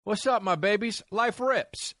What's up, my babies? Life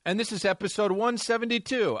rips, and this is episode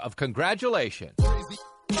 172 of Congratulations.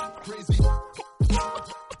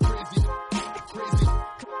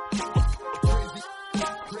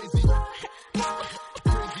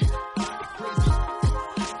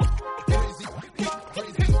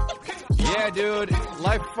 Yeah, dude,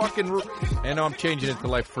 life fucking and I'm changing it to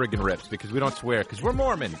life friggin' rips because we don't swear because we're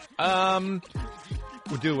Mormon.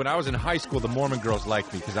 Dude, when I was in high school, the Mormon girls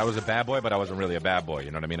liked me because I was a bad boy, but I wasn't really a bad boy.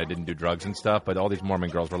 You know what I mean? I didn't do drugs and stuff, but all these Mormon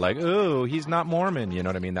girls were like, "Ooh, he's not Mormon." You know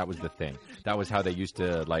what I mean? That was the thing. That was how they used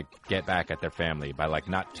to, like, get back at their family by, like,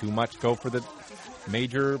 not too much go for the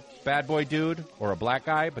major bad boy dude or a black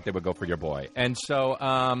guy, but they would go for your boy. And so,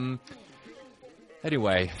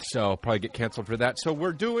 anyway, so probably get canceled for that. So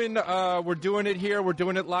we're doing it here. We're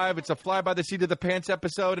doing it live. It's a fly by the seat of the pants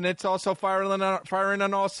episode, and it's also firing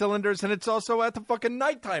on all cylinders, and it's also at the fucking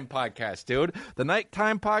nighttime podcast, dude. The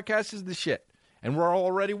nighttime podcast is the shit, and we're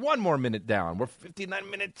already one more minute down. We're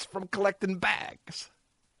 59 minutes from collecting bags.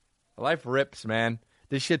 Life rips, man.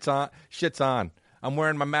 This shit's on. I'm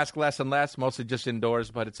wearing my mask less and less, mostly just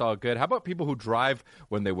indoors, but it's all good. How about people who drive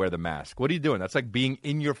when they wear the mask? What are you doing? That's like being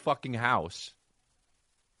in your fucking house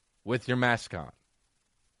with your mask on.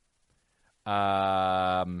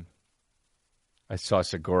 I saw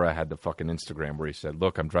Segura had the fucking Instagram where he said,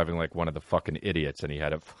 "Look, I'm driving like one of the fucking idiots," and he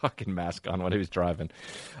had a fucking mask on when he was driving.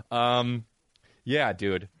 Yeah,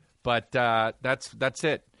 dude. But that's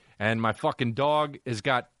it. And my fucking dog has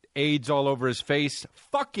got AIDS all over his face.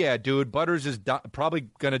 Fuck yeah, dude. Butters is probably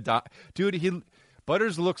gonna die. Dude,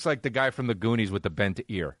 Butters looks like the guy from the Goonies with the bent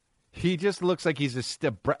ear. He just looks like he's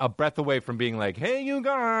a breath away from being like, "Hey, you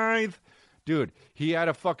guys." Dude, he had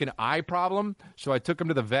a fucking eye problem, so I took him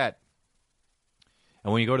to the vet.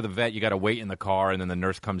 And when you go to the vet, you got to wait in the car, and then the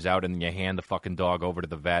nurse comes out, and then you hand the fucking dog over to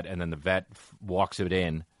the vet, and then the vet walks it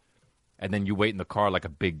in, and then you wait in the car like a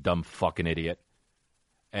big, dumb fucking idiot.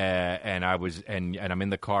 And I'm in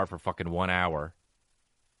the car for fucking 1 hour.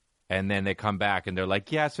 And then they come back, and they're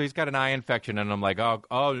like, "Yeah, so he's got an eye infection." And I'm like,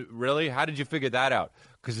 oh, really? How did you figure that out?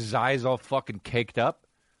 Because his eye is all fucking caked up?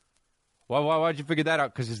 Why'd you figure that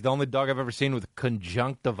out? Because he's the only dog I've ever seen with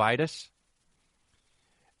conjunctivitis.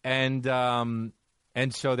 And so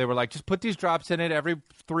they were like, "Just put these drops in it every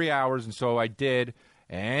 3 hours." And so I did.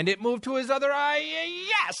 And it moved to his other eye.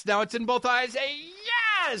 Yes! Now it's in both eyes.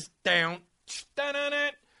 Yes! Down.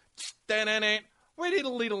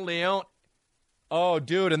 Oh,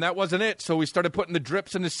 dude, and that wasn't it. So we started putting the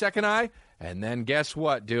drips in his second eye. And then guess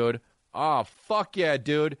what, dude? Oh, fuck yeah,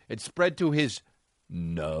 dude. It spread to his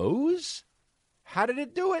nose? How did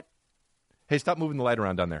it do it? Hey, stop moving the light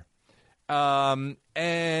around down there.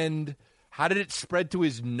 And how did it spread to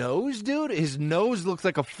his nose, dude? His nose looks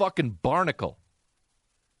like a fucking barnacle.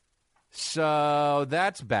 So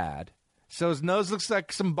that's bad. So his nose looks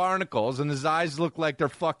like some barnacles, and his eyes look like they're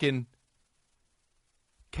fucking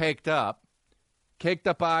caked up. Caked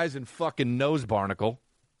up eyes and fucking nose barnacle.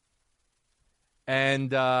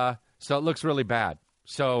 And so it looks really bad.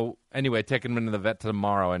 So anyway, taking him into the vet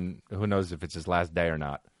tomorrow, and who knows if it's his last day or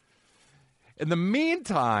not. In the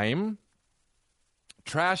meantime,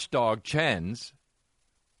 Trash Dog Chens,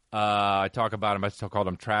 I talk about him. I still call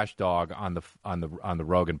him Trash Dog on the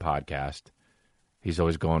Rogan podcast. He's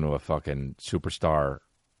always going to a fucking superstar.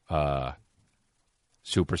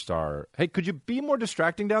 Hey, could you be more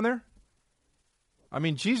distracting down there? I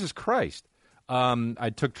mean, Jesus Christ.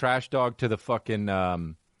 I took Trash Dog to the fucking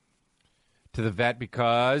to the vet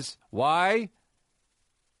because why?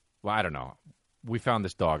 Well, I don't know. We found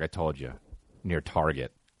this dog, I told you, near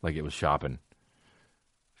Target, like it was shopping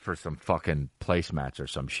for some fucking placemats or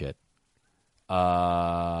some shit.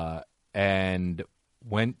 And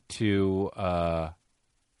went to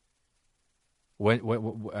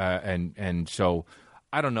and so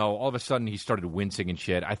I don't know. All of a sudden, he started wincing and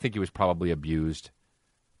shit. I think he was probably abused.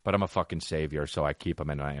 But I'm a fucking savior, so I keep him,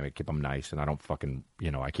 and I keep him nice, and I don't fucking,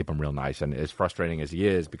 I keep him real nice. And as frustrating as he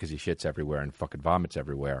is, because he shits everywhere and fucking vomits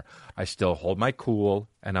everywhere, I still hold my cool,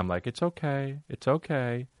 and I'm like, it's okay.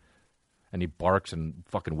 And he barks and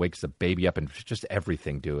fucking wakes the baby up and just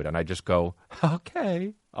everything, dude. And I just go,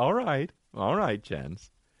 okay, all right, Jens.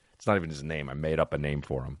 It's not even his name. I made up a name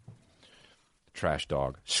for him. Trash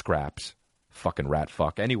Dog. Scraps. Fucking rat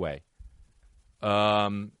fuck. Anyway.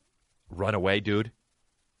 Run away, dude.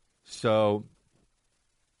 So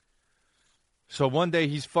one day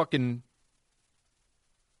he's fucking,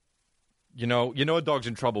 you know a dog's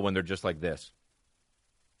in trouble when they're just like this.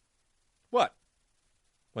 What?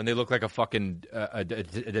 When they look like a fucking a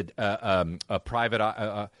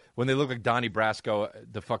private when they look like Donnie Brasco,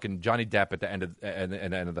 the fucking Johnny Depp at the end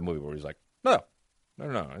of the movie, where he's like, no,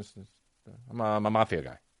 I'm a mafia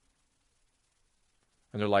guy.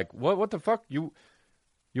 And they're like, what the fuck? You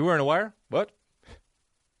wearing a wire? What?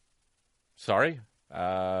 Sorry.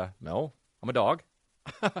 No. I'm a dog.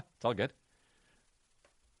 It's all good.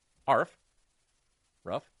 Arf.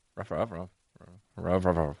 Rough. Oh,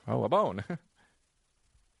 a bone.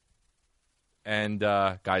 And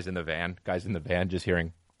guys in the van just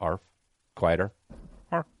hearing arf, quieter.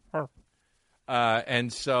 Arf, arf.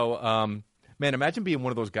 And so, man, imagine being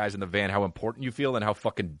one of those guys in the van, how important you feel and how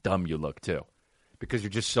fucking dumb you look, too. Because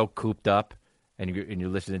you're just so cooped up and you're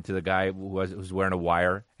listening to the guy who's wearing a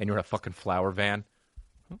wire and you're in a fucking flower van.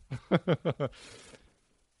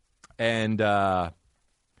 And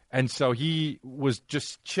so he was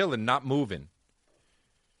just chilling, not moving.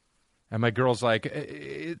 And my girl's like,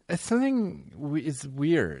 something is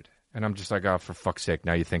weird. And I'm just like, oh, for fuck's sake,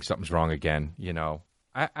 now you think something's wrong again, you know.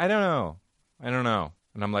 I don't know.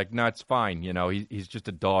 And I'm like, no, it's fine, you know. He's just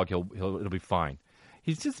a dog. It'll be fine.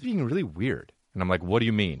 He's just being really weird. And I'm like, what do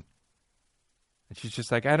you mean? And she's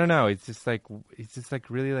just like, I don't know. He's just like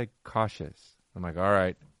really like cautious. I'm like, all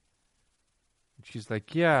right. And she's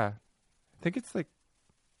like, yeah, I think it's like,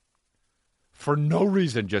 for no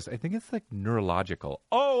reason, I think it's like neurological.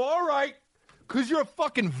 Oh, all right. Because you're a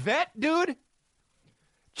fucking vet, dude?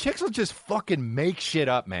 Chicks will just fucking make shit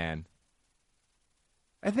up, man.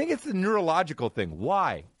 I think it's the neurological thing.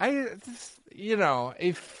 Why?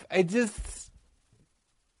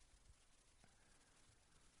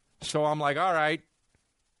 So I'm like, all right.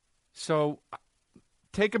 So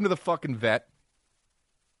take him to the fucking vet.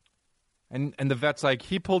 And the vet's like,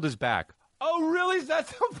 he pulled his back. Oh, really? Is that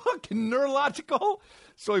so fucking neurological?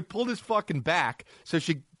 So he pulled his fucking back. So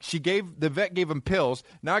the vet gave him pills.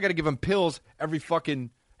 Now I got to give him pills every fucking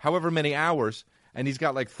however many hours. And he's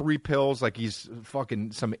got like 3 pills, like he's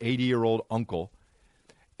fucking some 80-year-old uncle.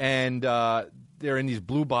 And they're in these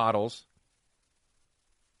blue bottles.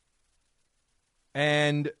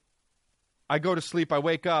 And I go to sleep, I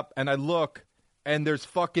wake up, and I look, and there's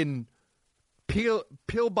fucking pill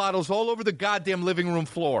bottles all over the goddamn living room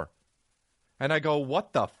floor. And I go,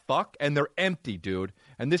 what the fuck? And they're empty, dude.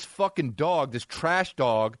 And this fucking dog, this trash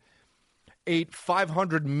dog, ate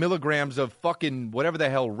 500 milligrams of fucking whatever the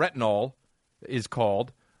hell retinol is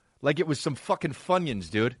called. Like it was some fucking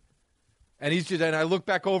Funyuns, dude. And and I look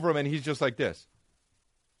back over him and he's just like this.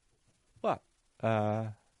 What?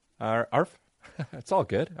 Arf? It's all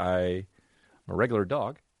good. I'm a regular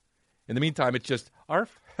dog. In the meantime, it's just,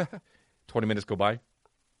 arf. 20 minutes go by.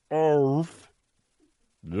 Arf.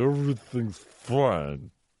 Everything's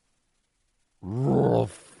fine.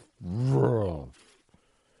 Ruff.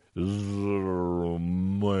 Is there a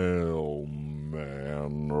mailman?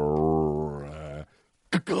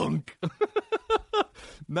 Gunk.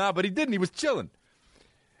 Nah, but he didn't. He was chilling.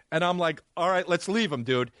 And I'm like, all right, let's leave him,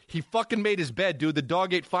 dude. He fucking made his bed, dude. The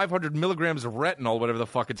dog ate 500 milligrams of retinol, whatever the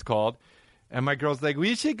fuck it's called. And my girl's like,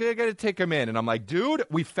 we gotta take him in. And I'm like, dude,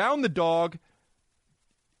 we found the dog.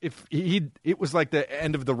 It was like the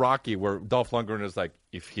end of the Rocky where Dolph Lundgren is like,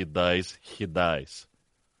 if he dies, he dies.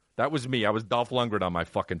 That was me. I was Dolph Lundgren on my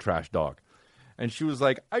fucking trash dog. And she was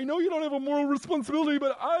like, I know you don't have a moral responsibility,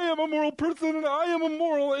 but I am a moral person, and I am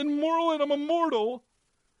immoral, and I'm immortal.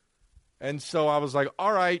 And so I was like,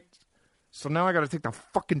 all right. So now I got to take the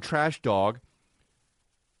fucking trash dog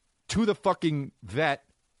to the fucking vet,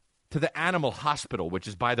 to the animal hospital, which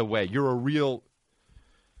is, by the way, you're a real...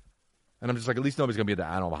 And I'm just like, at least nobody's going to be at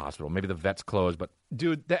the animal hospital. Maybe the vet's closed. But,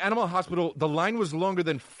 dude, the animal hospital, the line was longer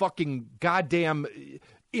than fucking goddamn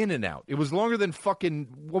In-N-Out. It was longer than fucking,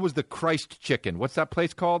 what was the Christ Chicken? What's that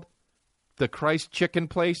place called? The Christ Chicken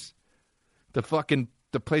place? The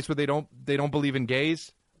place where they don't believe in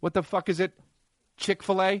gays? What the fuck is it?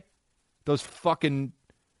 Chick-fil-A? Those fucking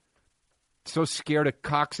so scared of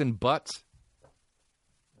cocks and butts?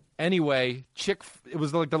 Anyway, it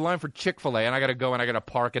was like the line for Chick-fil-A, and I got to go and I got to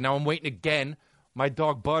park, and now I'm waiting again. My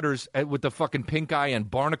dog Butters with the fucking pink eye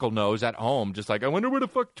and barnacle nose at home, just like, I wonder where the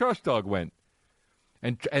fuck trash dog went.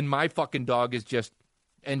 And my fucking dog is just,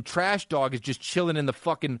 and trash dog is just chilling in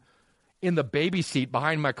the baby seat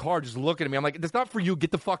behind my car, just looking at me. I'm like, that's not for you.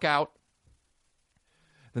 Get the fuck out.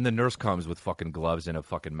 Then the nurse comes with fucking gloves and a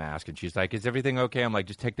fucking mask, and she's like, is everything okay? I'm like,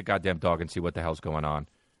 just take the goddamn dog and see what the hell's going on.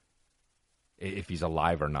 If he's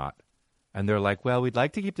alive or not. And they're like, well, we'd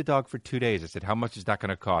like to keep the dog for 2 days. I said, how much is that going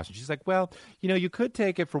to cost? And she's like, well, you could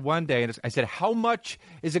take it for 1 day. And I said, how much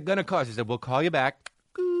is it going to cost? She said, we'll call you back.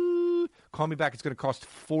 Call me back. It's going to cost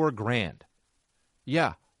 $4,000.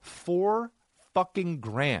 Yeah, $4 fucking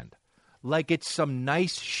grand. Like it's some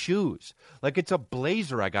nice shoes. Like it's a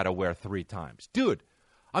blazer I got to wear 3 times. Dude,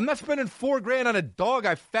 I'm not spending $4,000 on a dog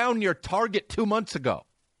I found near Target 2 months ago.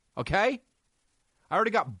 Okay? I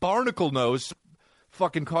already got barnacle nose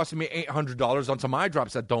fucking costing me $800 on some eye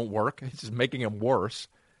drops that don't work. It's just making him worse.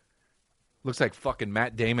 Looks like fucking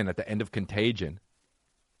Matt Damon at the end of Contagion.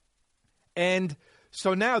 And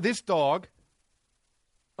so now this dog,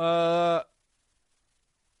 I'm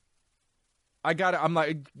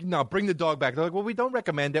like, no, bring the dog back. They're like, well, we don't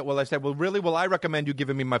recommend it. Well, I said, well, really? Well, I recommend you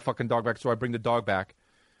giving me my fucking dog back, so I bring the dog back.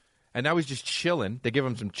 And now he's just chilling. They give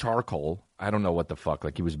him some charcoal. I don't know what the fuck.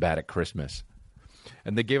 Like he was bad at Christmas.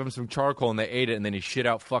 And they gave him some charcoal, and they ate it, and then he shit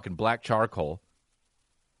out fucking black charcoal.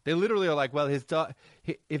 They literally are like, well, his dog,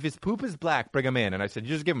 if his poop is black, bring him in. And I said, you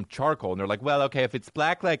just give him charcoal. And they're like, well, okay, if it's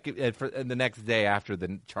black, like for the next day after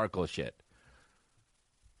the charcoal shit.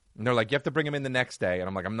 And they're like, you have to bring him in the next day. And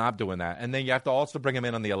I'm like, I'm not doing that. And then you have to also bring him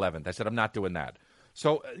in on the 11th. I said, I'm not doing that.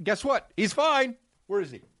 So guess what? He's fine. Where is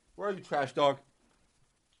he? Where are you, trash dog?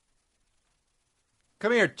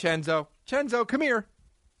 Come here, Chenzo. Chenzo, come here.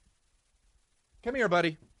 Come here,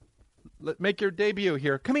 buddy. Make your debut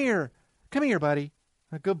here. Come here. Come here, buddy.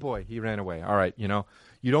 A good boy. He ran away. All right, you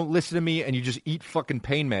don't listen to me and you just eat fucking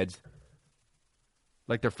pain meds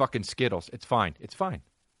like they're fucking Skittles. It's fine. It's fine.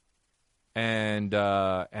 And they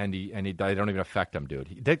don't even affect him,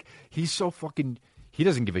 dude. He's so fucking. He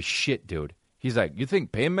doesn't give a shit, dude. He's like, you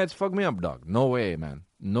think pain meds fuck me up, dog? No way, man.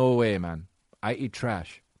 No way, man. I eat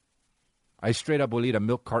trash. I straight up will eat a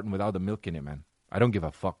milk carton without the milk in it, man. I don't give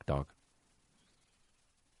a fuck, dog.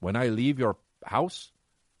 When I leave your house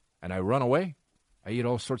and I run away, I eat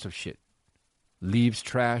all sorts of shit. Leaves,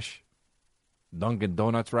 trash, Dunkin'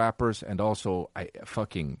 Donuts wrappers, and also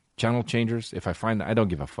fucking channel changers. If I find that, I don't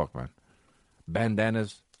give a fuck, man.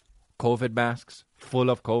 Bandanas, COVID masks, full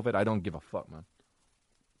of COVID. I don't give a fuck, man.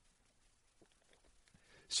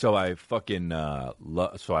 So I fucking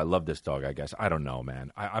so I love this dog, I guess. I don't know,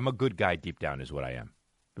 man. I'm a good guy deep down is what I am.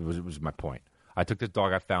 It was my point. I took this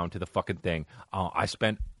dog I found to the fucking thing. I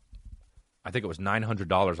spent, I think it was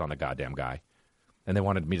 $900 on the goddamn guy. And they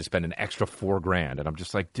wanted me to spend an extra $4,000. And I'm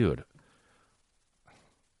just like, dude,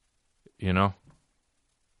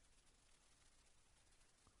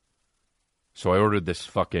 So I ordered this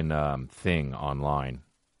fucking thing online,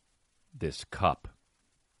 this cup.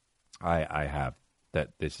 I have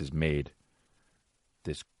that this is made.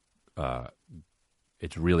 This,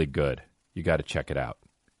 it's really good. You got to check it out.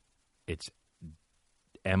 It's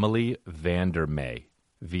Emily Vandermeey,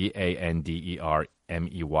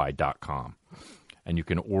 VANDERMEY.com, and you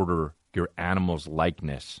can order your animal's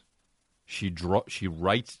likeness. She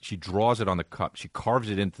draws it on the cup. She carves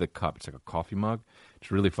it into the cup. It's like a coffee mug.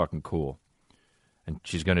 It's really fucking cool. And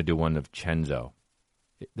she's going to do one of Chenzo.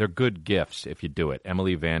 They're good gifts if you do it.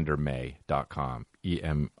 EmilyVandermeey.com.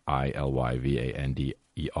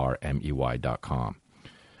 EmilyVandermey.com.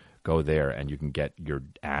 Go there and you can get your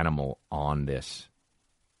animal on this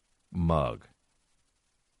mug.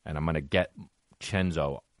 And I'm going to get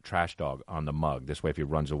Chenzo, Trash Dog, on the mug. This way, if he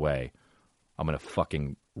runs away, I'm going to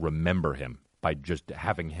fucking remember him by just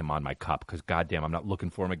having him on my cup. Because, goddamn, I'm not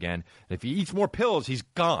looking for him again. And if he eats more pills, he's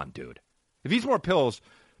gone, dude. If he eats more pills,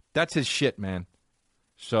 that's his shit, man.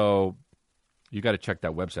 So you got to check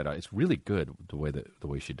that website out. It's really good the way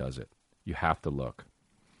she does it. You have to look.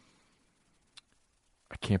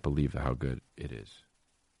 I can't believe how good it is.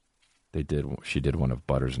 She did one of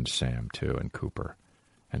Butters and Sam too, and Cooper,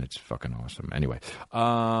 and it's fucking awesome. Anyway,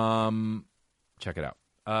 check it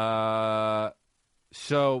out.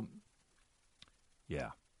 So yeah.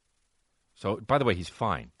 So by the way, he's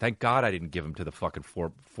fine. Thank God I didn't give him to the fucking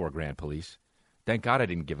 $4,000 police. Thank God I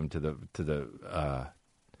didn't give him to the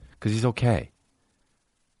because he's okay.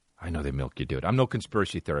 I know they milk you, dude. I'm no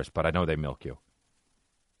conspiracy theorist, but I know they milk you.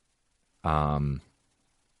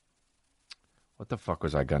 What the fuck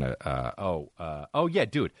was I gonna? Oh yeah,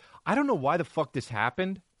 dude. I don't know why the fuck this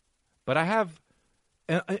happened, but I have.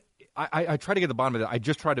 I try to get to the bottom of it. I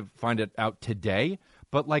just tried to find it out today.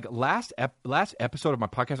 But like last episode of my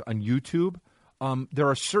podcast on YouTube, there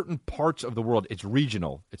are certain parts of the world. It's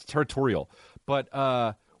regional, it's territorial, but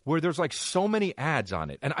where there's like so many ads on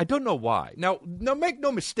it, and I don't know why. Now make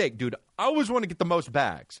no mistake, dude. I always want to get the most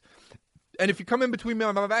bags, and if you come in between me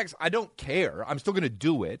and my bags, I don't care. I'm still going to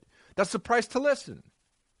do it. That's the price to listen.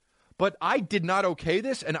 But I did not okay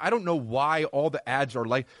this, and I don't know why all the ads are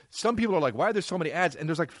like... Some people are like, why are there so many ads? And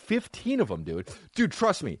there's like 15 of them, dude. Dude,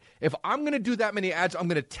 trust me. If I'm going to do that many ads, I'm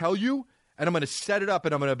going to tell you, and I'm going to set it up,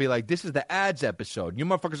 and I'm going to be like, this is the ads episode. You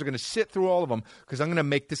motherfuckers are going to sit through all of them because I'm going to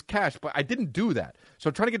make this cash. But I didn't do that. So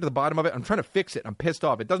I'm trying to get to the bottom of it. I'm trying to fix it. I'm pissed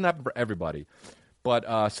off. It doesn't happen for everybody.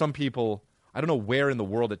 But some people... I don't know where in the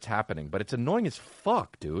world it's happening, but it's annoying as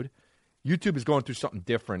fuck, dude. YouTube is going through something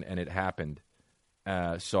different, and it happened.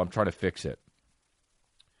 So I'm trying to fix it.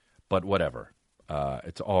 But whatever.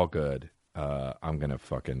 It's all good. I'm going to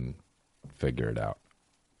fucking figure it out.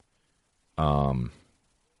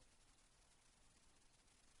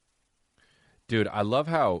 Dude, I love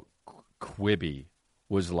how Quibi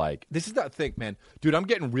was like, this is that thing, man. Dude, I'm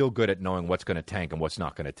getting real good at knowing what's going to tank and what's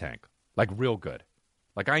not going to tank. Like, real good.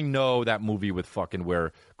 Like, I know that movie with fucking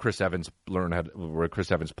where Chris Evans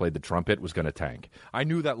played the trumpet was going to tank. I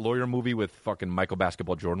knew that lawyer movie with fucking Michael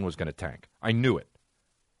Basketball Jordan was going to tank. I knew it.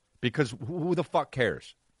 Because who the fuck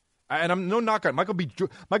cares? And I'm no knock on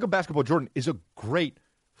Michael Basketball Jordan is a great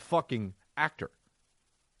fucking actor.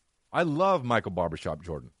 I love Michael Barbershop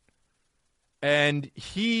Jordan. And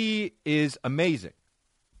he is amazing.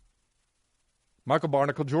 Michael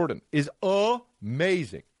Barnacle Jordan is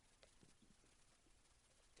amazing.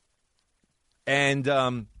 And,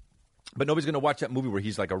 but nobody's going to watch that movie where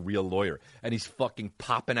he's like a real lawyer and he's fucking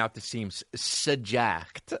popping out the seams,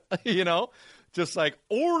 jacked, you know? Just like,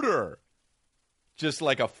 order. Just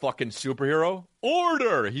like a fucking superhero.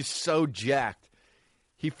 Order. He's so jacked.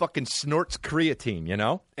 He fucking snorts creatine, you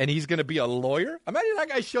know? And he's going to be a lawyer? Imagine that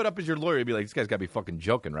guy showed up as your lawyer. He'd be like, this guy's got to be fucking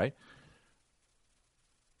joking, right?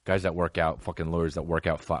 Guys that work out, fucking lawyers that work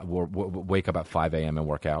out, wake up at 5 a.m. and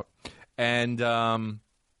work out. And so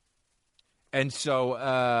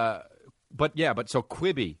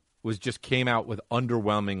Quibi came out with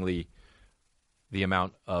underwhelmingly the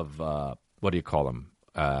amount of, what do you call them,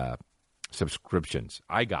 subscriptions.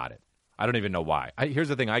 I got it. I don't even know why. Here's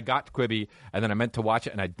the thing. I got Quibi, and then I meant to watch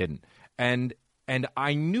it, and I didn't. And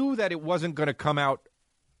I knew that it wasn't going to come out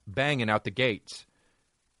banging out the gates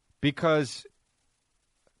because –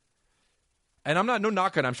 and I'm not – no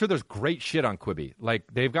knock on it. I'm sure there's great shit on Quibi. Like,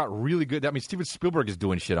 they've got really good – I mean, Steven Spielberg is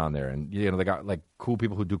doing shit on there, and, you know, they got, like, cool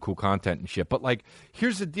people who do cool content and shit. But, like,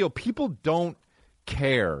 here's the deal. People don't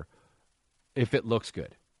care if it looks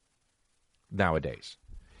good nowadays.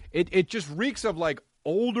 It just reeks of, like,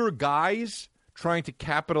 older guys trying to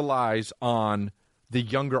capitalize on the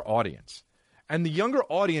younger audience. And the younger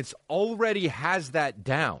audience already has that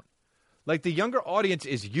down. Like, the younger audience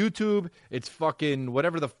is YouTube, it's fucking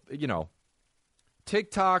whatever the, you know,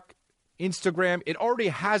 TikTok, Instagram. It already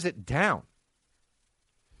has it down.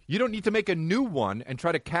 You don't need to make a new one and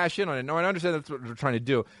try to cash in on it. No, I understand that's what they're trying to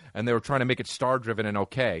do. And they were trying to make it star-driven and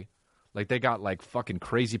okay. Like, they got, like, fucking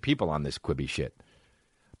crazy people on this Quibi shit.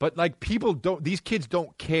 But, like, people don't – these kids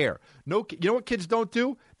don't care. No, you know what kids don't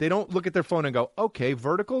do? They don't look at their phone and go, okay,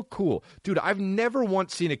 vertical, cool. Dude, I've never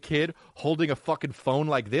once seen a kid holding a fucking phone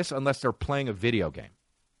like this unless they're playing a video game.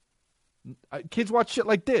 Kids watch shit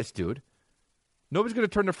like this, dude. Nobody's going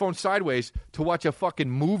to turn their phone sideways to watch a fucking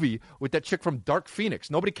movie with that chick from Dark Phoenix.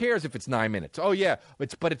 Nobody cares if it's 9 minutes. Oh, yeah,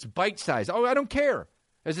 but it's bite-sized. Oh, I don't care.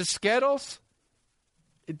 Is it Skittles?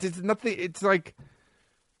 It's nothing – it's like –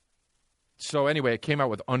 so anyway, it came out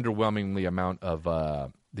with underwhelmingly amount of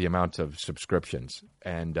the amount of subscriptions,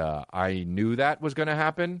 and I knew that was going to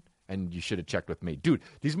happen. And you should have checked with me, dude.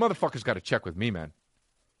 These motherfuckers got to check with me, man.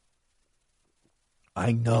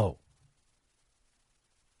 I know.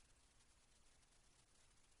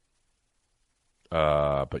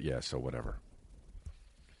 But yeah, so whatever.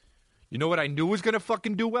 You know what I knew was going to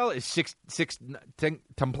fucking do well is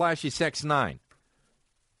Templashi Sex 9.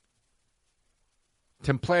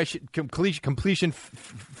 Completion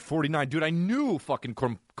 49. Dude, I knew fucking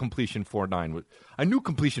Completion 49. I knew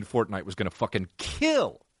Completion Fortnite was going to fucking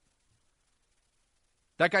kill.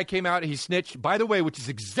 That guy came out, he snitched. By the way, which is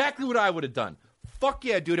exactly what I would have done. Fuck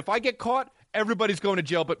yeah, dude. If I get caught, everybody's going to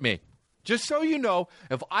jail but me. Just so you know,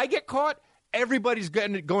 if I get caught, everybody's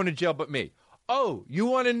going to jail but me. Oh, you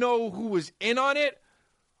want to know who was in on it?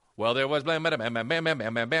 Well, there was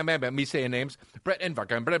me saying names. Brett and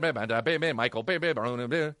Michael,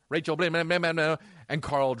 Rachel, and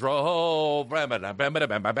Carl Drove.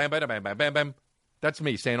 That's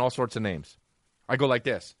me saying all sorts of names. I go like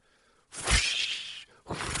this.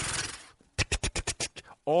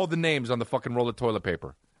 All the names on the fucking roll of toilet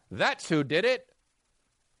paper. That's who did it.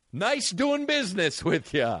 Nice doing business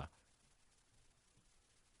with ya.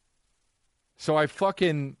 So I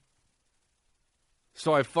fucking,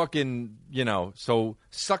 you know, so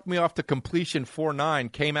Suck Me Off to Completion 49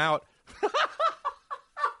 came out.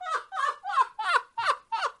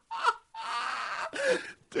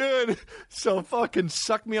 Dude, so fucking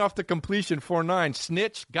Suck Me Off to Completion 49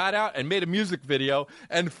 snitched, got out, and made a music video,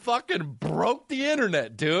 and fucking broke the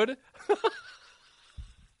internet, dude.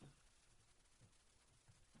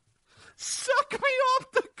 Suck Me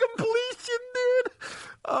Off to Completion, dude.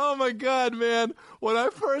 Oh, my God, man. When I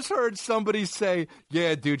first heard somebody say,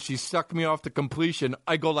 yeah, dude, she sucked me off to completion,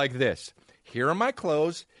 I go like this. Here are my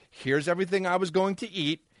clothes. Here's everything I was going to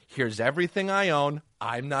eat. Here's everything I own.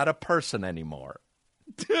 I'm not a person anymore.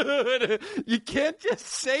 Dude, you can't just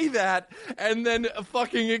say that and then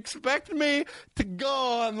fucking expect me to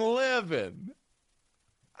go on living.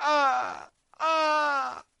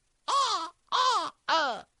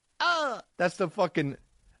 That's the fucking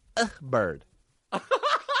bird.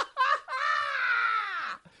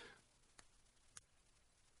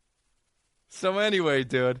 So anyway,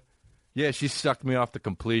 dude. Yeah, she sucked me off to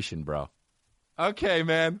completion, bro. Okay,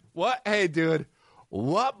 man. What? Hey, dude.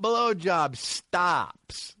 What blowjob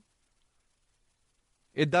stops?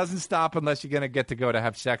 It doesn't stop unless you're going to get to go to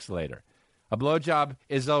have sex later. A blowjob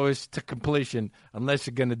is always to completion unless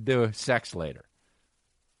you're going to do sex later.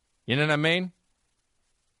 You know what I mean?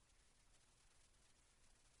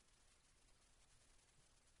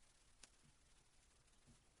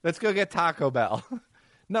 Let's go get Taco Bell.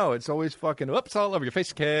 No, it's always fucking, whoops, all over your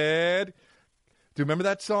face, kid. Do you remember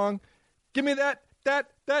that song? Give me that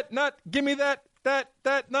nut. Give me that nut.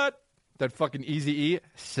 That fucking Eazy-E.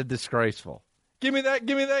 It's disgraceful. Give me that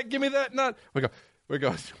nut. We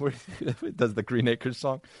go, does the Green Acres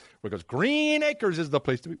song? Where it goes, Green Acres is the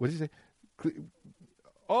place to be. What did he say?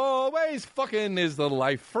 Always fucking is the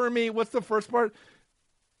life for me. What's the first part?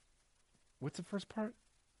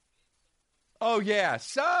 Oh, yeah.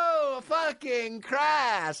 So fucking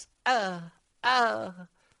crass.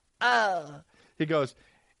 He goes,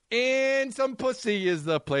 in some pussy is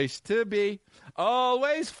the place to be.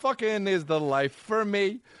 Always fucking is the life for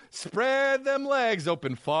me. Spread them legs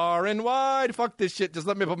open far and wide. Fuck this shit. Just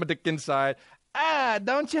let me put my dick inside.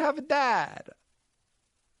 Don't you have a dad?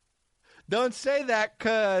 Don't say that,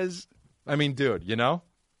 cuz. I mean, dude, you know?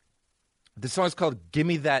 This song's called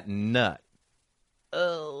Gimme That Nut.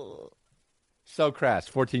 Oh. So crass.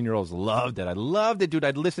 14-year-olds loved it. I loved it, dude.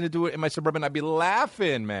 I'd listen to it in my Suburban. I'd be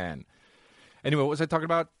laughing, man. Anyway, what was I talking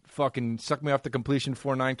about? Fucking Suck Me Off to Completion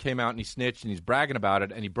 4-9 came out and he snitched and he's bragging about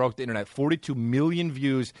it and he broke the internet. 42 million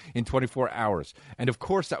views in 24 hours. And of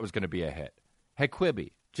course that was going to be a hit. Hey,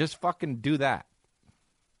 Quibi, just fucking do that.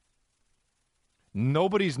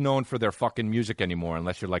 Nobody's known for their fucking music anymore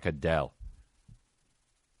unless you're like Adele.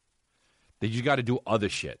 You got to do other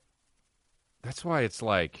shit. That's why it's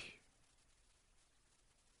like,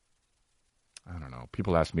 I don't know.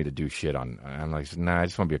 People ask me to do shit on. I'm like, nah, I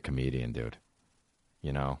just want to be a comedian, dude.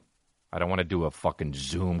 You know? I don't want to do a fucking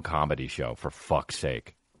Zoom comedy show, for fuck's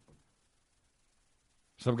sake.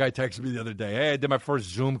 Some guy texted me the other day, hey, I did my first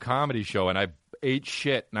Zoom comedy show, and I ate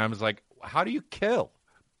shit. And I was like, how do you kill?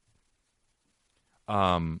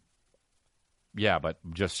 Yeah, but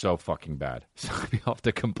just so fucking bad. Suck me off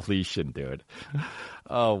to completion, dude.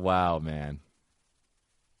 Oh, wow, man.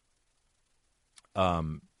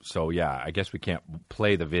 So yeah, I guess we can't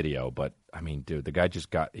play the video, but I mean, dude, the guy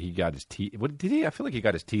got his teeth. What did he? I feel like he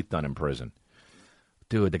got his teeth done in prison.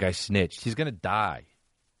 Dude, the guy snitched. He's gonna die.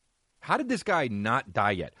 How did this guy not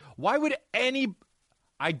die yet? Why would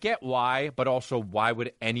I get why, but also why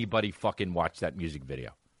would anybody fucking watch that music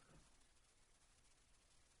video?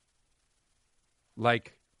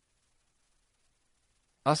 Like,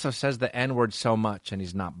 also says the N-word so much and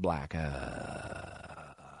he's not black.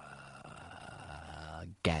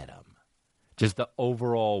 Get him. Just the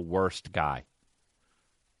overall worst guy.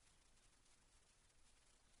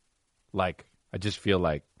 Like, I just feel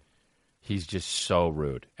like he's just so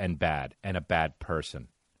rude and bad and a bad person.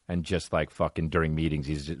 And just like fucking during meetings,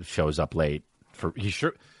 he shows up late.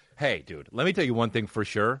 Hey, dude, let me tell you one thing for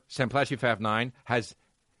sure. Samplashi Faf 9 have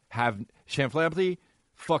Champlampi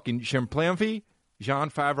Jean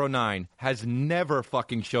Favreau 9 has never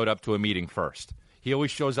fucking showed up to a meeting first. He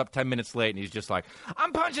always shows up 10 minutes late, and he's just like,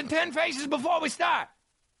 I'm punching 10 faces before we start.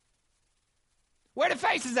 Where the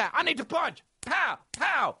faces at? I need to punch. Pow,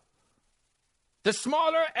 pow. The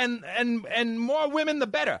smaller and more women, the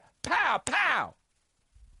better. Pow, pow.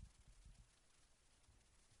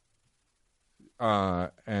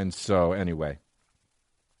 And so, anyway,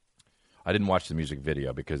 I didn't watch the music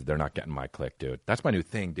video because they're not getting my click, dude. That's my new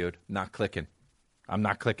thing, dude. Not clicking. I'm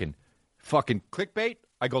not clicking. Fucking clickbait.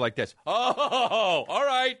 I go like this. Oh, all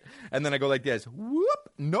right. And then I go like this.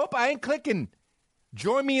 Whoop. Nope, I ain't clicking.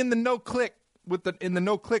 Join me in the no click in the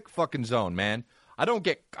no click fucking zone, man. I don't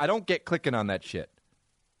get clicking on that shit.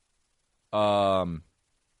 Takashi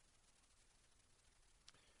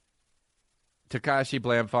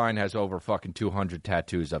Blamfine has over fucking 200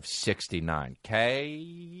 tattoos of 69.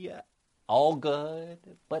 Okay? All good,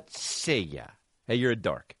 but see ya. Hey, you're a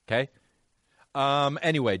dork, okay?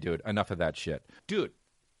 Anyway, dude, enough of that shit. Dude,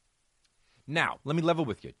 now, let me level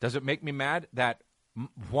with you. Does it make me mad that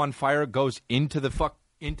Juan Fire goes into the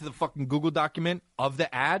fucking Google document of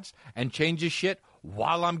the ads and changes shit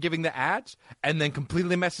while I'm giving the ads and then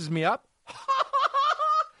completely messes me up?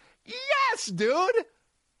 Yes, dude!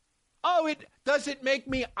 Does it make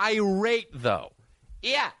me irate, though?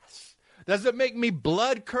 Yes. Does it make me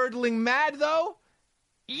blood-curdling mad, though?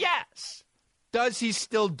 Yes. Does he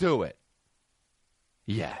still do it?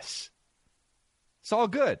 Yes. It's all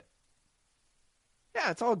good.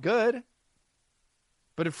 Yeah, it's all good.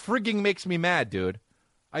 But it frigging makes me mad, dude.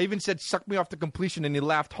 I even said suck me off to completion, and he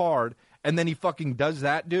laughed hard, and then he fucking does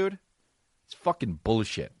that, dude. It's fucking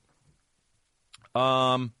bullshit.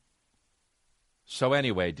 So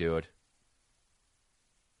anyway, dude.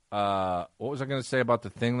 What was I going to say about the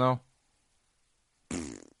thing, though?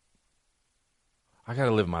 I got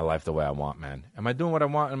to live my life the way I want, man. Am I doing what I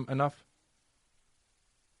want enough?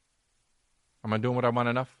 Am I doing what I want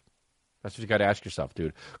enough? That's what you got to ask yourself,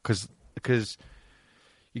 dude. Because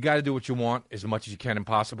you got to do what you want as much as you can and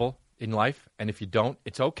possible in life. And if you don't,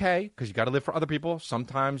 it's okay, because you got to live for other people.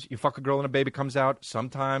 Sometimes you fuck a girl and a baby comes out.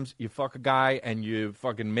 Sometimes you fuck a guy and you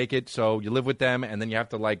fucking make it so you live with them, and then you have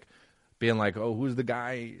to, like, being like, oh, who's the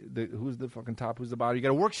guy? Who's the fucking top? Who's the bottom? You got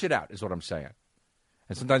to work shit out, is what I'm saying.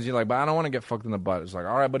 And sometimes you're like, but I don't want to get fucked in the butt. It's like,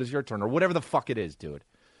 all right, but it's your turn, or whatever the fuck it is, dude.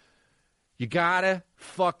 You got to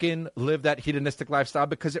fucking live that hedonistic lifestyle,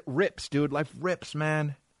 because it rips, dude. Life rips,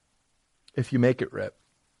 man. If you make it rip.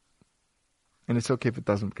 And it's okay if it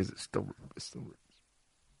doesn't, because it still rips.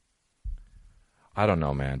 I don't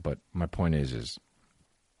know, man, but my point is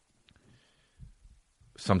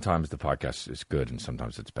sometimes the podcast is good and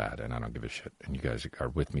sometimes it's bad, and I don't give a shit. And you guys are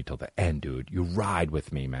with me till the end, dude. You ride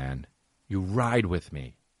with me, man. You ride with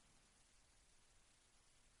me.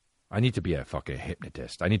 I need to be a fucking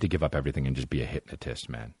hypnotist. I need to give up everything and just be a hypnotist,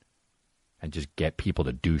 man. And just get people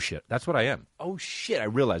to do shit. That's what I am. Oh, shit, I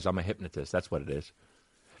realize I'm a hypnotist. That's what it is.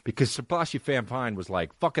 Because Sebastian Fanfine was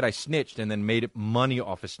like, fuck it, I snitched, and then made money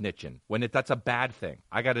off of snitching. That's a bad thing.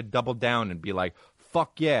 I got to double down and be like,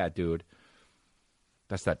 fuck yeah, dude.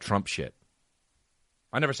 That's that Trump shit.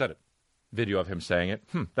 I never said it. Video of him saying it.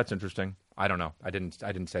 That's interesting. I don't know. I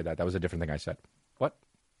didn't say that. That was a different thing I said. What?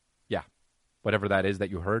 Yeah. Whatever that is that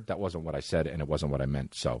you heard, that wasn't what I said, and it wasn't what I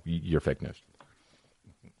meant. So you're fake news.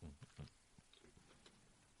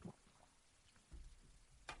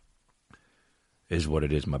 Is what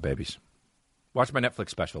it is, my babies. Watch my Netflix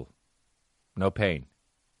special. No Pain.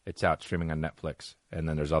 It's out streaming on Netflix. And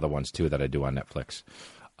then there's other ones, too, that I do on Netflix.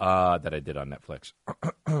 That I did on Netflix.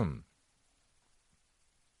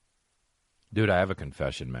 Dude, I have a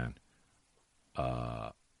confession, man.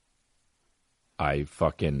 I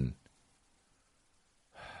fucking...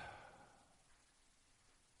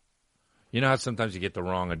 You know how sometimes you get the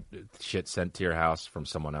wrong shit sent to your house from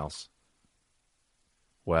someone else?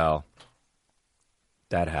 Well...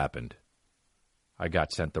 that happened. I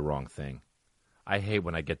got sent the wrong thing. I hate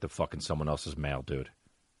when I get the fucking someone else's mail, dude.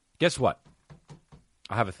 Guess what?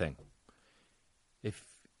 I have a thing. If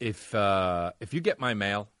you get my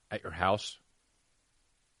mail at your house,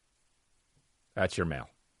 that's your mail.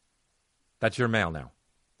 That's your mail now.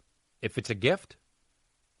 If it's a gift,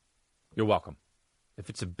 you're welcome. If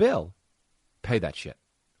it's a bill, pay that shit.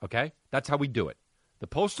 Okay? That's how we do it. The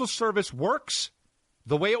Postal Service works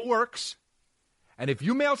the way it works. And if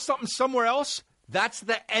you mail something somewhere else, that's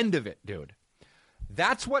the end of it, dude.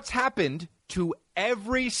 That's what's happened to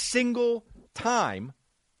every single time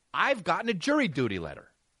I've gotten a jury duty letter.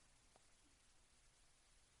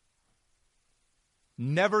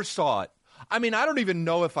 Never saw it. I mean, I don't even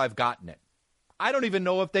know if I've gotten it. I don't even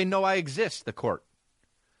know if they know I exist, the court.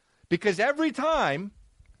 Because every time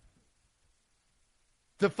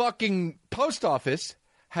the fucking post office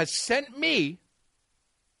has sent me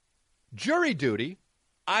jury duty,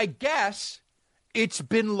 I guess it's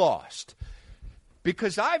been lost.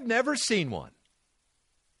 Because I've never seen one.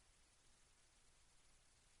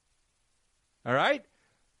 All right?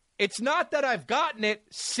 It's not that I've gotten it,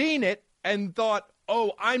 seen it, and thought,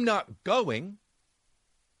 oh, I'm not going.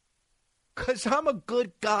 Because I'm a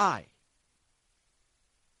good guy.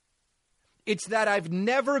 It's that I've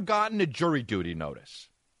never gotten a jury duty notice.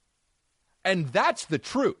 And that's the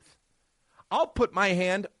truth. I'll put my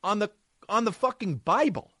hand on the fucking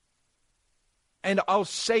Bible. And I'll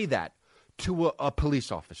say that to a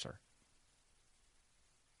police officer.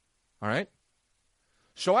 All right?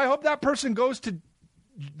 So I hope that person goes to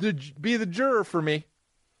be the juror for me.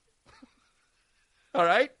 All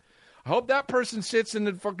right? I hope that person sits in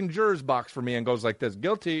the fucking juror's box for me and goes like this,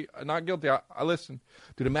 guilty, not guilty, I listen.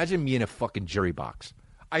 Dude, imagine me in a fucking jury box.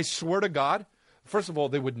 I swear to God, first of all,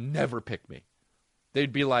 they would never pick me.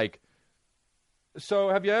 They'd be like, so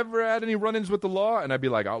have you ever had any run-ins with the law? And I'd be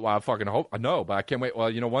like, oh, well, I fucking hope, no, but I can't wait. Well,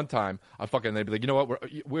 you know, one time, they'd be like, you know what,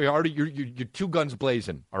 we already, you're two guns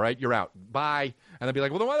blazing, all right? You're out. Bye. And I'd be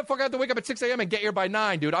like, well, then why the fuck I have to wake up at 6 a.m. and get here by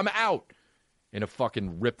 9, dude? I'm out. in a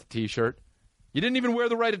fucking ripped T-shirt. You didn't even wear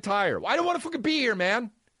the right attire. I don't want to fucking be here,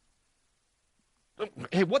 man.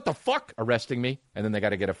 Hey, what the fuck? Arresting me. And then they got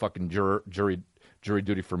to get a fucking jury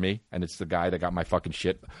duty for me. And it's the guy that got my fucking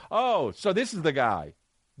shit. Oh, so this is the guy.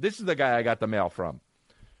 This is the guy I got the mail from.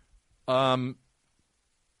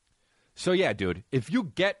 So, yeah, dude, if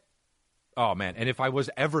you get... Oh, man, and if I was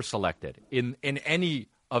ever selected in any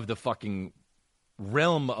of the fucking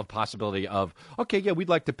realm of possibility of, okay, yeah, we'd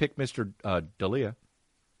like to pick Mr. D'Elia,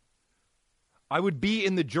 I would be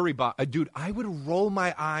in the jury box. Dude, I would roll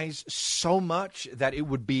my eyes so much that it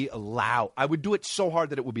would be loud. I would do it so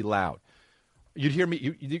hard that it would be loud. You'd hear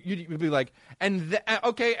me. You'd be like,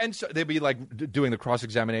 okay, and so they'd be like doing the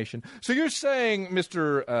cross-examination. So you're saying,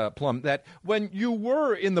 Mr. Plum, that when you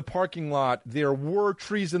were in the parking lot, there were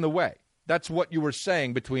trees in the way. That's what you were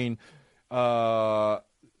saying between the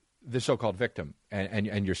so-called victim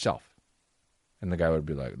and yourself. And the guy would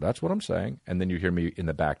be like, that's what I'm saying. And then you hear me in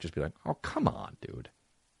the back just be like, oh, come on, dude.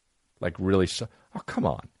 Like, really? Oh, come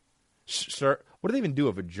on. Sir, what do they even do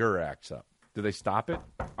if a juror acts up? Do they stop it?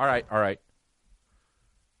 All right.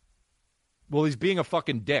 Well, he's being a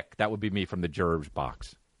fucking dick. That would be me from the juror's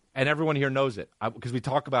box. And everyone here knows it. Because we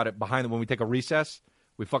talk about it when we take a recess.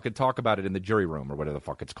 We fucking talk about it in the jury room or whatever the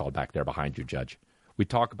fuck it's called back there behind you, Judge. We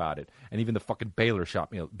talk about it. And even the fucking bailiff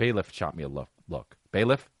shot me a look.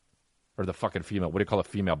 Bailiff? Or the fucking female, what do you call a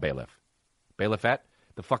female bailiff? Bailiffette?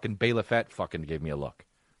 The fucking bailiffette fucking gave me a look.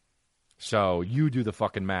 So you do the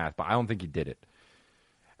fucking math, but I don't think you did it.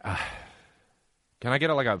 Can I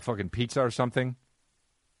get like a fucking pizza or something?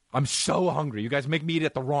 I'm so hungry. You guys make me eat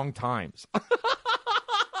at the wrong times.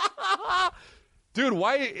 Dude,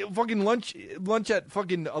 why fucking lunch at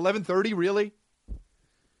fucking 11:30, really?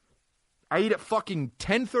 I eat at fucking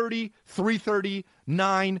 10:30, 3:30,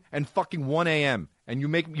 9, and fucking 1 a.m. And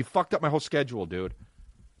you fucked up my whole schedule, dude.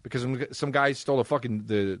 Because some guy stole a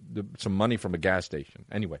fucking some money from a gas station.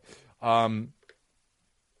 Anyway,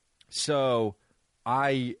 so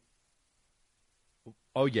if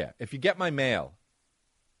you get my mail,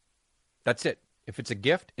 that's it. If it's a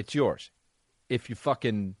gift, it's yours. If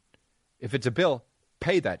it's a bill,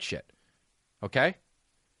 pay that shit. Okay?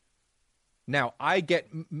 Now, I get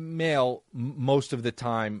mail most of the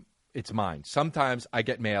time, it's mine. Sometimes I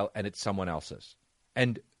get mail and it's someone else's.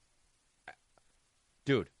 And,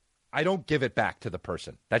 dude, I don't give it back to the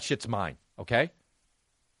person. That shit's mine, okay?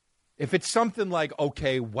 If it's something like,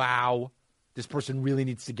 okay, wow, this person really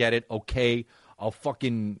needs to get it, okay, I'll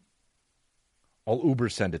Uber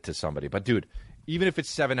send it to somebody. But, dude, even if it's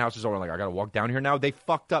 7 houses over, like, I got to walk down here now, they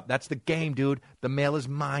fucked up. That's the game, dude. The mail is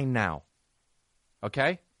mine now,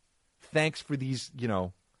 okay? Thanks for these,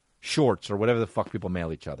 shorts or whatever the fuck people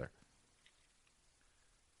mail each other.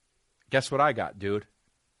 Guess what I got, dude?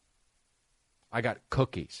 I got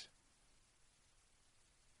cookies.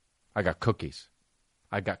 I got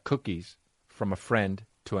cookies from a friend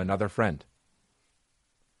to another friend.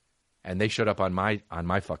 And they showed up on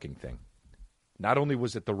my fucking thing. Not only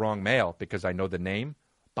was it the wrong mail because I know the name.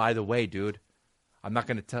 By the way, dude, I'm not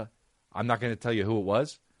going to tell you who it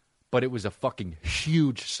was, but it was a fucking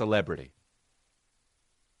huge celebrity.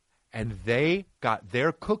 And they got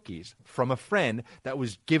their cookies from a friend that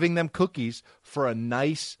was giving them cookies for a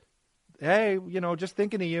nice, hey, just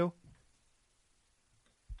thinking of you.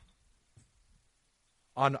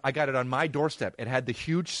 I got it on my doorstep. It had the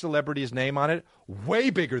huge celebrity's name on it, way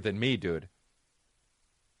bigger than me, dude.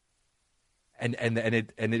 And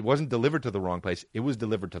it wasn't delivered to the wrong place. It was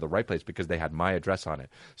delivered to the right place because they had my address on it.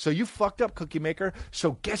 So you fucked up, Cookie Maker.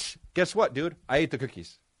 So guess what, dude? I ate the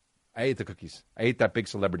cookies. I ate that big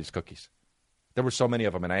celebrity's cookies. There were so many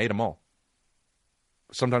of them, and I ate them all.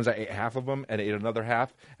 Sometimes I ate half of them and ate another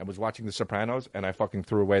half and was watching The Sopranos, and I fucking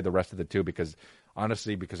threw away the rest of the two because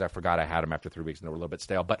I forgot I had them after 3 weeks and they were a little bit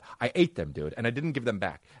stale. But I ate them, dude, and I didn't give them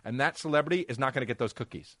back. And that celebrity is not going to get those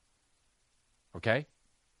cookies. Okay?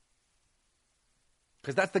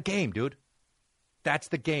 Because that's the game, dude. That's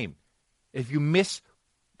the game. If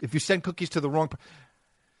you send cookies to the wrong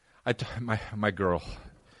my girl,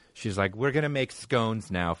 she's like, we're going to make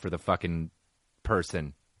scones now for the fucking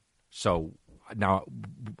person. So now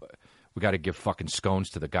we got to give fucking scones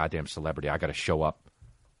to the goddamn celebrity. I got to show up.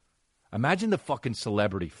 Imagine the fucking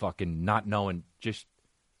celebrity fucking not knowing just...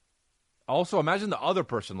 Also, imagine the other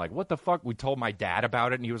person like, what the fuck? We told my dad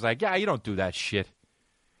about it, and he was like, yeah, you don't do that shit.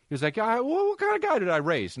 He was like, well, what kind of guy did I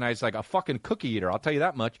raise? And I was like, a fucking cookie eater, I'll tell you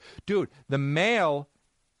that much. Dude, the mail...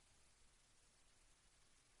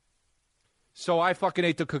 So I fucking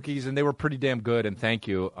ate the cookies, and they were pretty damn good, and thank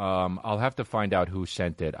you. I'll have to find out who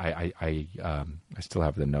sent it. I still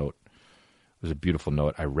have the note. It was a beautiful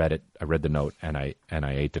note. I read it. I read the note, and I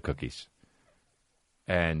ate the cookies.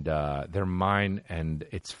 and they're mine, and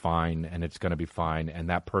it's fine, and it's going to be fine. And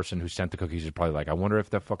that person who sent the cookies is probably like, I wonder if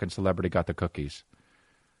that fucking celebrity got the cookies.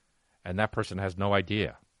 And that person has no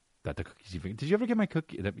idea that the cookies even. Did you ever get my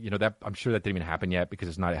cookie? That I'm sure that didn't even happen yet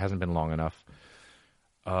because it hasn't been long enough.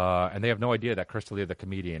 And they have no idea that Chris D'Elia, the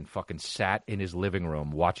comedian, fucking sat in his living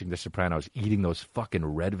room watching The Sopranos, eating those fucking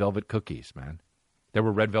red velvet cookies, man. There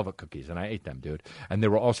were red velvet cookies, and I ate them, dude. And there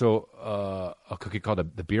were also a cookie called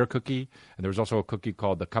the beer cookie, and there was also a cookie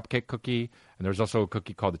called the cupcake cookie, and there was also a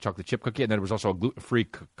cookie called the chocolate chip cookie, and then there was also a gluten-free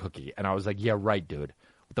cookie. And I was like, yeah, right, dude.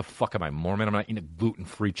 What the fuck am I, Mormon? I'm not eating a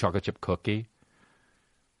gluten-free chocolate chip cookie.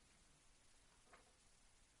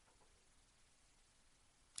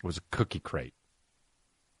 It was a cookie crate,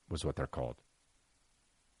 was what they're called.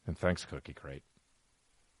 And thanks, Cookie Crate.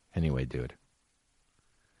 Anyway, dude.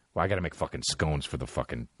 Well, I got to make fucking scones for the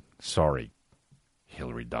fucking... Sorry,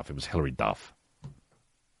 Hillary Duff. It was Hillary Duff.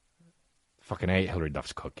 Fucking ate Hillary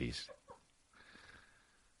Duff's cookies.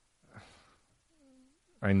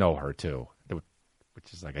 I know her, too.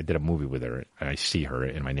 Which is like, I did a movie with her, and I see her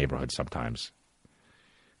in my neighborhood sometimes.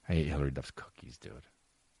 I ate Hillary Duff's cookies, dude.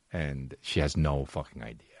 And she has no fucking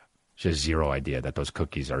idea. She has zero idea that those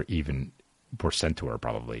cookies were sent to her,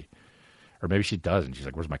 probably. Or maybe she does, and she's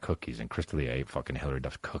like, where's my cookies? And Chris D'Elia ate fucking Hillary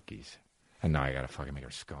Duff's cookies. And now I gotta fucking make her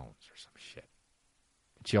scones or some shit.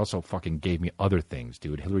 And she also fucking gave me other things,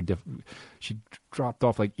 dude. Hillary Duff, she dropped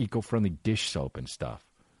off like eco-friendly dish soap and stuff.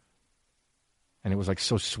 And it was like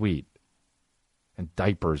so sweet. And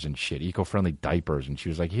diapers and shit, eco-friendly diapers. And she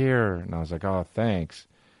was like, here. And I was like, oh, thanks.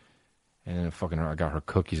 And then fucking I got her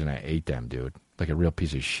cookies and I ate them, dude. Like a real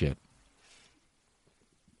piece of shit.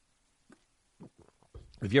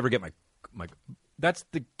 If you ever get my that's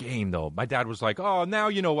the game, though. My dad was like, oh, now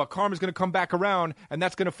you know what, karma's going to come back around, and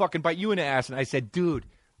that's going to fucking bite you in the ass. And I said, dude,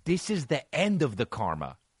 this is the end of the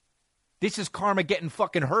karma. This is karma getting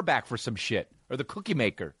fucking her back for some shit, or the cookie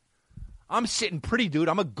maker. I'm sitting pretty, dude.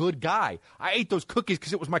 I'm a good guy. I ate those cookies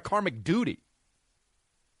because it was my karmic duty.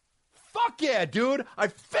 Fuck yeah, dude. I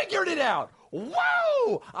figured it out.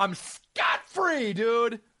 Whoa! I'm scot-free,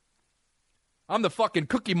 dude. I'm the fucking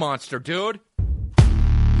cookie monster, dude.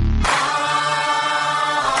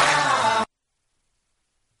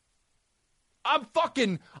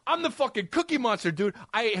 I'm the fucking cookie monster, dude.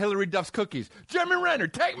 I ate Hillary Duff's cookies. Jeremy Renner,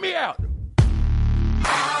 take me out.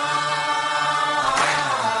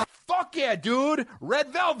 Fuck yeah, dude.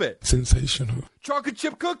 Red velvet. Sensational. Chocolate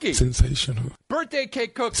chip cookie. Sensational. Birthday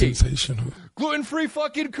cake cookie. Sensational. Gluten-free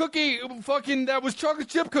fucking cookie. Fucking, that was chocolate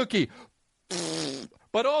chip cookie.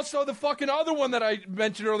 But also the fucking other one that I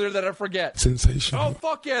mentioned earlier that I forget. Sensational. Oh,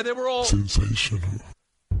 fuck yeah, they were all... Sensational.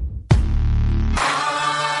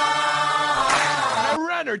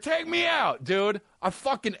 Renner, take me out, dude. I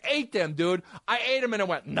fucking ate them, dude. I ate them and it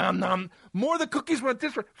went nom nom. More the cookies went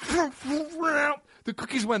this way. The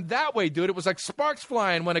cookies went that way, dude. It was like sparks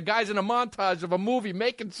flying when a guy's in a montage of a movie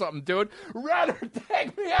making something, dude. Renner,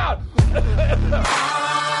 take me out.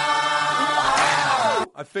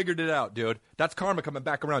 I figured it out, dude. That's karma coming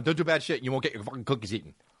back around. Don't do bad shit and you won't get your fucking cookies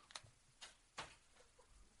eaten.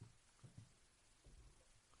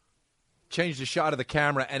 Change the shot of the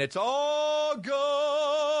camera, and it's all good.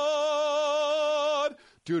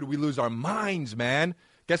 Dude, we lose our minds, man.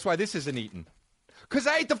 Guess why this isn't eaten? Because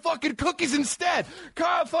I ate the fucking cookies instead.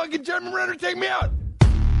 Kyle, fucking Jeremy Renner, take me out.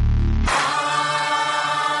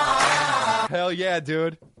 Hell yeah,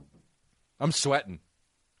 dude. I'm sweating.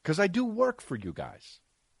 Because I do work for you guys.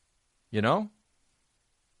 You know?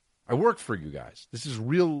 I work for you guys. This is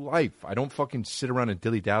real life. I don't fucking sit around and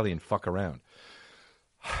dilly-dally and fuck around.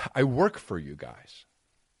 I work for you guys.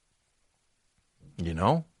 You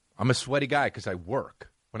know? I'm a sweaty guy because I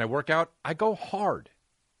work. When I work out, I go hard.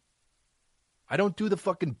 I don't do the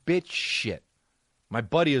fucking bitch shit. My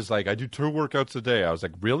buddy is like, I do 2 workouts a day. I was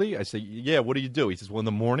like, really? I say, yeah, what do you do? He says, well, in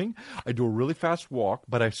the morning, I do a really fast walk,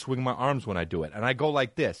 but I swing my arms when I do it. And I go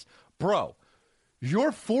like this. Bro,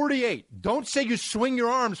 you're 48. Don't say you swing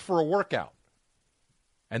your arms for a workout.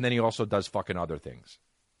 And then he also does fucking other things.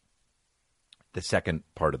 The second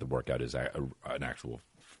part of the workout is an actual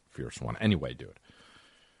fierce one. Anyway, dude.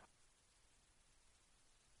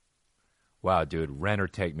 Wow, dude. Renner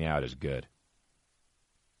Take Me Out is good.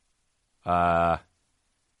 I'm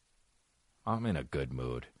in a good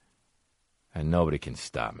mood. And nobody can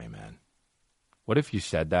stop me, man. What if you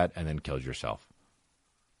said that and then killed yourself?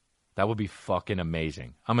 That would be fucking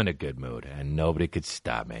amazing. I'm in a good mood and nobody could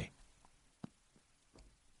stop me.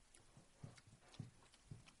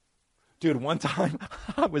 Dude, one time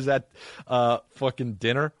I was at fucking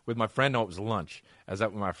dinner with my friend. No, it was lunch. I was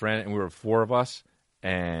out with my friend, and we were 4 of us,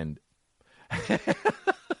 and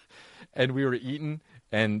and we were eating,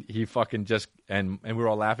 And he fucking just, and we were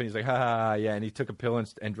all laughing. He's like, ha, ha, ha, yeah. And he took a pill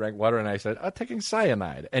and drank water. And I said, I'm taking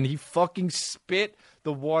cyanide. And he fucking spit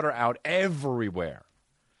the water out everywhere.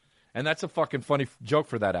 And that's a fucking funny joke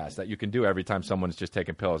for that ass that you can do every time someone's just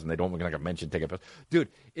taking pills and they don't like mention taking pills. Dude,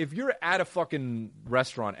 if you're at a fucking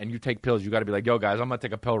restaurant and you take pills, you got to be like, yo, guys, I'm going to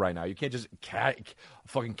take a pill right now. You can't just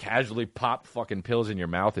fucking casually pop fucking pills in your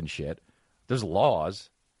mouth and shit. There's laws.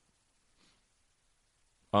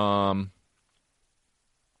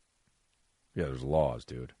 Yeah, there's laws,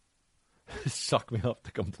 dude. Suck me up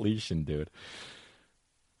to completion, dude.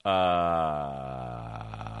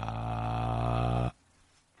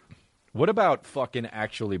 What about fucking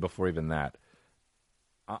actually before even that?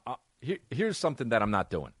 Here's something that I'm not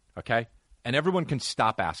doing, okay? And everyone can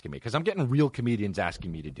stop asking me because I'm getting real comedians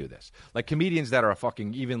asking me to do this. Like comedians that are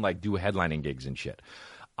fucking even like do headlining gigs and shit.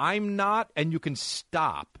 I'm not, and you can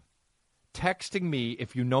stop texting me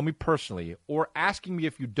if you know me personally or asking me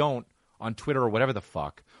if you don't on Twitter or whatever the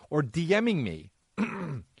fuck, or DMing me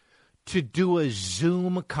to do a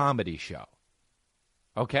Zoom comedy show.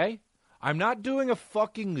 Okay? I'm not doing a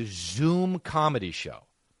fucking Zoom comedy show.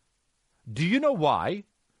 Do you know why?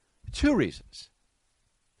 2 reasons.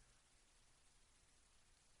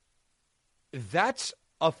 That's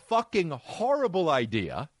a fucking horrible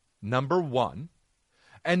idea, number 1.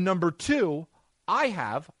 And number 2, I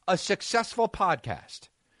have a successful podcast.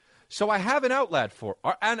 So I have an outlet for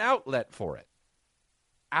it.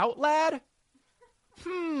 Outlet?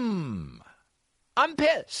 I'm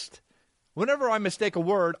pissed. Whenever I mistake a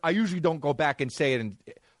word, I usually don't go back and say it, and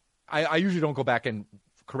I usually don't go back and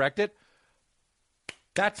correct it.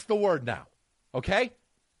 That's the word now, okay?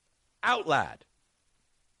 Outlad.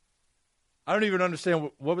 I don't even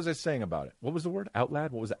understand what was I saying about it. What was the word?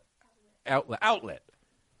 Outlad? What was that?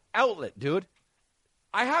 Outlet, dude.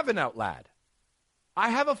 I have an outlad. I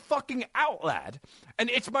have a fucking outlad, and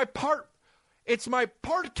it's my podcast.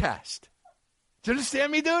 Do you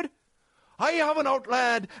understand me, dude? I have an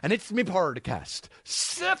outlad, and it's me podcast.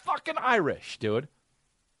 Fucking Irish, dude.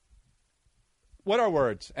 What are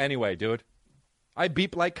words? Anyway, dude. I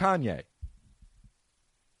beep like Kanye.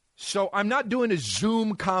 So I'm not doing a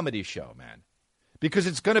Zoom comedy show, man, because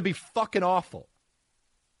it's going to be fucking awful.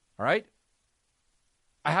 All right?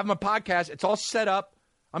 I have my podcast. It's all set up.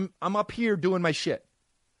 I'm up here doing my shit.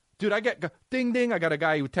 Dude, I get ding, ding. I got a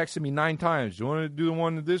guy who texted me 9 times. You want to do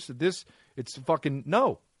one of this? It's fucking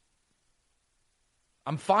no.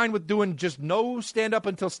 I'm fine with doing just no stand-up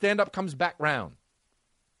until stand-up comes back round.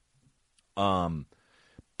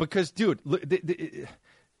 Because, dude,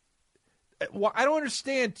 well, I don't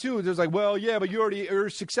understand, too. There's like, well, yeah, but you're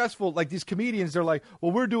successful. Like, these comedians, they're like,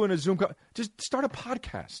 well, we're doing a Zoom. Just start a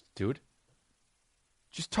podcast, dude.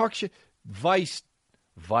 Just talk shit. Vice,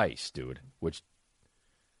 dude,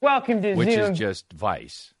 Welcome to which Zoom. is just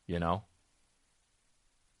Vice, you know?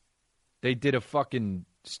 They did a fucking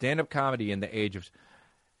stand-up comedy in the age of...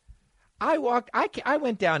 I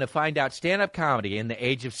went down to find out stand-up comedy in the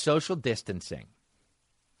age of social distancing.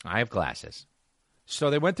 I have glasses.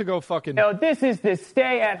 So they went to go fucking... No, this is the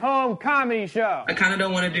stay-at-home comedy show. I kind of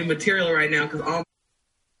don't want to do material right now because all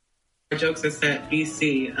my jokes are set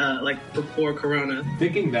BC, like before Corona.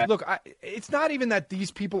 Thinking that... Look, it's not even that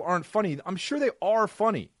these people aren't funny. I'm sure they are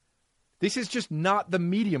funny. This is just not the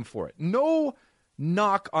medium for it. No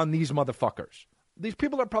knock on these motherfuckers. These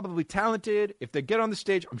people are probably talented. If they get on the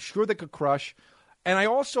stage, I'm sure they could crush. And I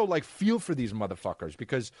also, like, feel for these motherfuckers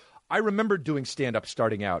because I remember doing stand-up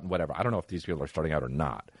starting out and whatever. I don't know if these people are starting out or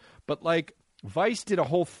not. But, like, Vice did a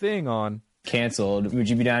whole thing on... Canceled. Would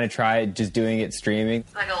you be down to try just doing it streaming?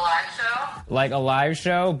 Like a live show? Like a live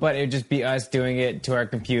show, but it'd just be us doing it to our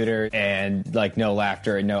computer and, like, no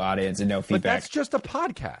laughter and no audience and no feedback. But that's just a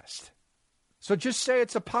podcast. So just say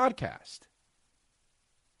it's a podcast.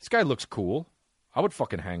 This guy looks cool. I would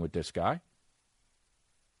fucking hang with this guy.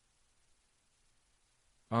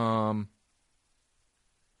 But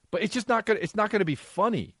it's just not gonna be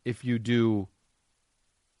funny if you do.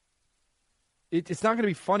 It's not gonna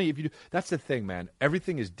be funny if you do. That's the thing, man.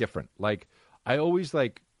 Everything is different. Like I always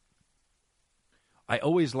try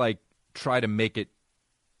to make it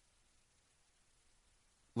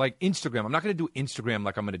like Instagram. I'm not gonna do Instagram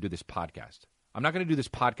like I'm gonna do this podcast. I'm not going to do this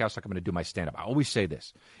podcast like I'm going to do my stand-up. I always say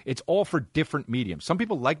this. It's all for different mediums. Some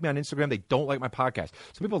people like me on Instagram. They don't like my podcast.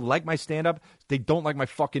 Some people like my stand-up. They don't like my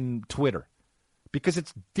fucking Twitter because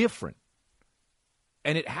it's different.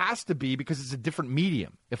 And it has to be because it's a different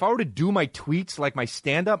medium. If I were to do my tweets like my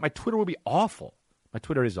stand-up, my Twitter would be awful. My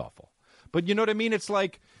Twitter is awful. But you know what I mean? It's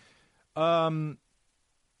like, you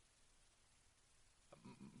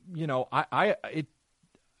know,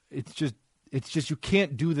 it's just you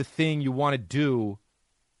can't do the thing you want to do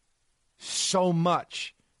so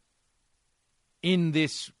much in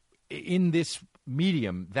this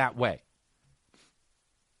medium that way.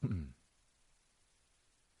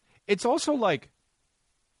 It's also like,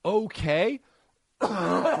 okay,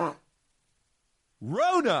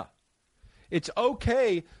 Rona. It's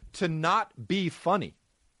okay to not be funny,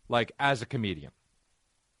 like as a comedian.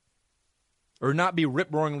 Or not be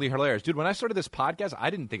rip-roaringly hilarious. Dude, when I started this podcast, I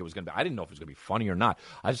didn't know if it was going to be funny or not.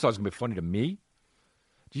 I just thought it was going to be funny to me.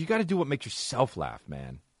 You got to do what makes yourself laugh,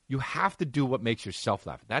 man. You have to do what makes yourself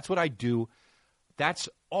laugh. That's what I do. That's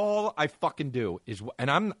all I fucking do.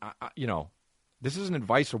 And I'm, this isn't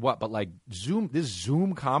advice or what, but like this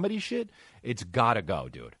Zoom comedy shit, it's got to go,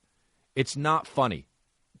 dude. It's not funny.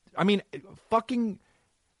 I mean, fucking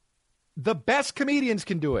the best comedians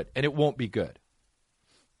can do it, and it won't be good.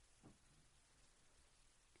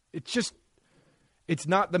 It's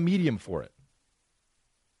not the medium for it.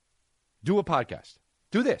 Do a podcast.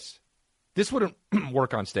 Do this. This wouldn't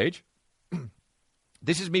work on stage.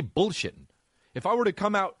 This is me bullshitting. If I were to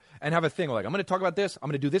come out and have a thing like, I'm going to talk about this, I'm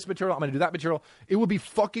going to do this material, I'm going to do that material, it would be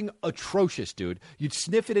fucking atrocious, dude. You'd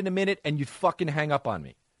sniff it in a minute and you'd fucking hang up on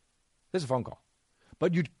me. This is a phone call.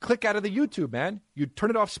 But you'd click out of the YouTube, man. You'd turn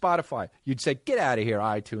it off Spotify. You'd say, get out of here,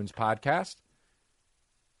 iTunes podcast.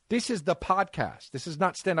 This is the podcast. This is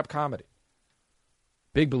not stand-up comedy.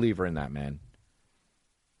 Big believer in that, man.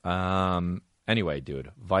 Anyway,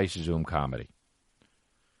 dude, Vice Zoom comedy.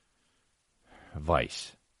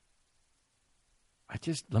 Vice.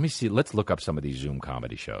 Let me see. Let's look up some of these Zoom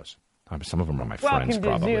comedy shows. Some of them are my friends,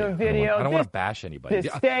 probably. Zoom video. I don't want to bash anybody.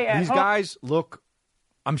 These guys look,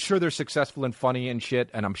 I'm sure they're successful and funny and shit,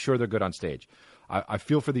 and I'm sure they're good on stage. I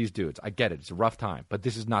feel for these dudes. I get it. It's a rough time, but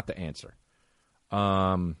this is not the answer.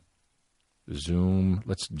 Zoom.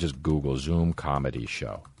 Let's just Google Zoom comedy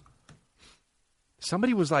show.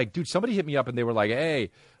 Somebody was like, dude, somebody hit me up and they were like,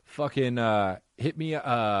 hey, fucking hit me.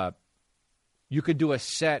 You could do a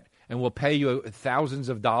set and we'll pay you thousands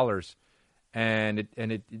of dollars. And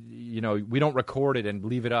it, we don't record it and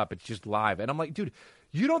leave it up. It's just live. And I'm like, dude,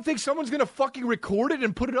 you don't think someone's going to fucking record it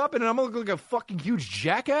and put it up and I'm going to look like a fucking huge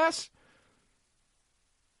jackass?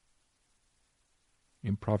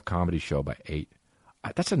 Improv comedy show by 8.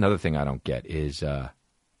 That's another thing I don't get is I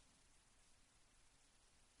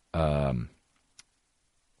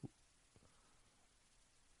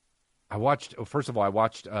watched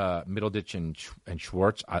Middleditch and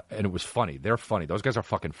Schwartz, and it was funny. They're funny. Those guys are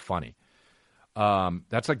fucking funny.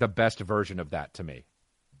 That's like the best version of that to me.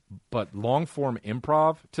 But long-form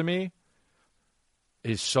improv, to me,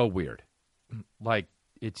 is so weird. Like,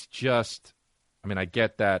 it's just, I mean, I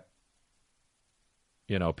get that,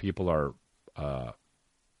 people are, the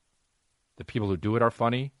people who do it are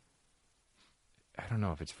funny. I don't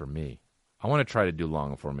know if it's for me. I want to try to do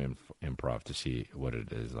long-form improv to see what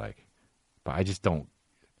it is like. But I just don't.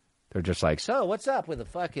 They're just like, so what's up with the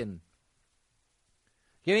fucking...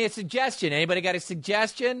 Give me a suggestion. Anybody got a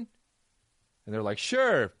suggestion? And they're like,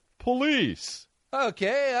 sure, police.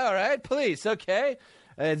 Okay, all right, police, okay.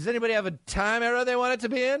 Does anybody have a time era they want it to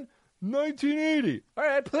be in? 1980. All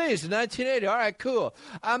right, police, 1980. All right, cool.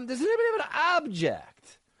 Does anybody have an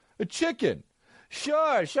object? A chicken.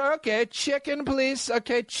 Sure, okay. Chicken, please.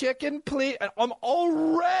 Okay, chicken, please. I'm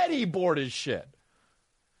already bored as shit.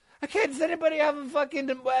 Okay, does anybody have a fucking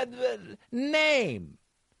name?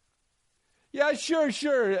 Yeah, sure.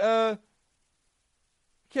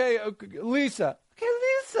 Okay, Lisa. Okay,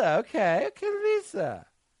 Lisa. Okay, Lisa.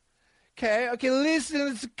 Okay, Lisa,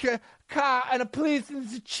 and it's a car, and a police, and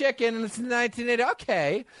it's a chicken, and it's 1980.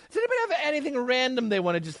 Okay. Does anybody have anything random they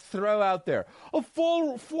want to just throw out there? A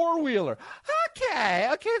full four-wheeler. Okay,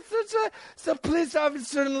 it's a police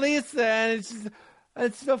officer and Lisa, and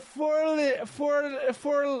it's a four-wheeler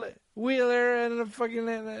and a fucking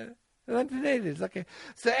 1980s. Okay.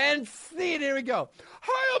 So, and see, here we go.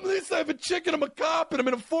 Hi, I'm Lisa. I have a chicken. I'm a cop, and I'm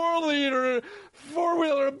in a four-wheeler, and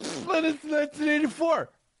it's 1984.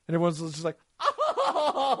 And everyone's just like,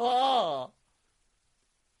 oh,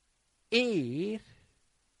 eat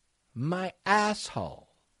my asshole.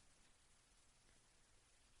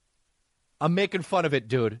 I'm making fun of it,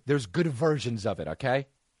 dude. There's good versions of it, okay?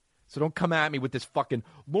 So don't come at me with this fucking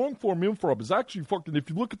long-form improv is actually fucking, if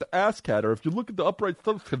you look at the ASCAT or if you look at the Upright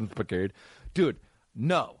Citizens Brigade, dude,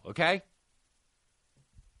 no, okay?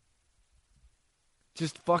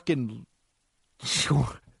 Just fucking,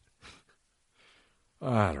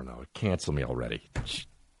 I don't know, cancel me already.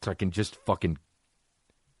 So I can just fucking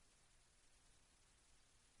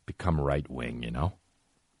become right-wing,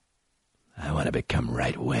 I want to become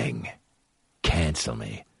right-wing. Cancel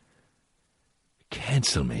me.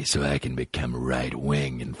 Cancel me so I can become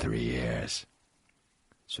right-wing in 3 years.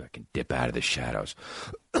 so I can dip out of the shadows.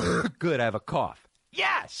 Good, I have a cough.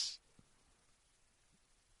 Yes!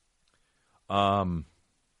 So,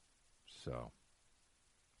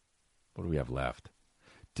 what do we have left?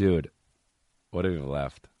 Dude, what do we have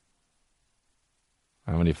left?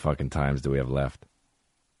 How many fucking times do we have left?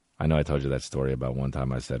 I know I told you that story about one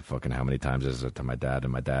time I said, fucking, how many times is it to my dad?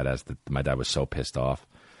 And my dad was so pissed off.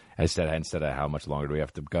 I said, instead of how much longer do we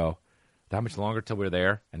have to go? How much longer till we're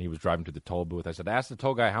there? And he was driving to the toll booth. I said, ask the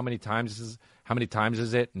toll guy how many times is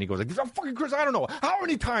it? And he goes, like, fucking Chris, I don't know. How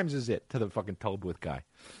many times is it? To the fucking toll booth guy.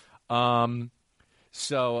 Yeah.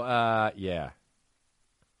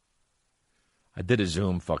 I did a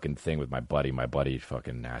Zoom fucking thing with my buddy. My buddy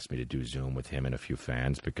fucking asked me to do Zoom with him and a few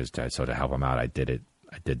fans so to help him out, I did it.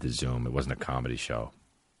 I did the Zoom. It wasn't a comedy show.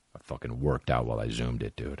 I fucking worked out while I Zoomed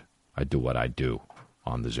it, dude. I do what I do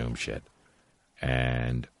on the Zoom shit.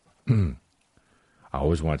 And I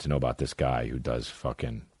always wanted to know about this guy who does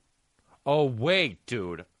fucking... Oh, wait,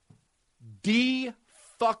 dude. D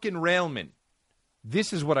fucking Railman.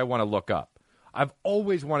 This is what I want to look up. I've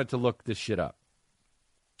always wanted to look this shit up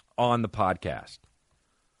on the podcast.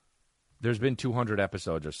 There's been 200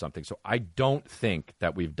 episodes or something, so I don't think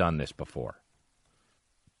that we've done this before.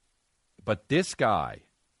 But this guy,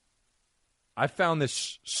 I found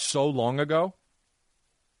this so long ago.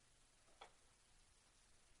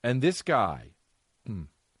 And this guy,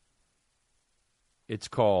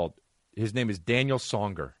 his name is Daniel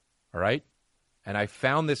Songer, all right? And I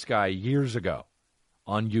found this guy years ago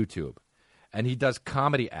on YouTube. And he does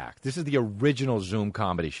Comedy Act. This is the original Zoom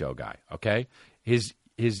comedy show guy, okay? His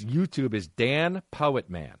YouTube is Dan Poet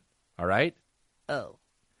Man, all right? Oh.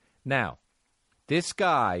 Now, this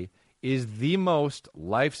guy is the most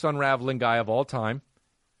life's unraveling guy of all time.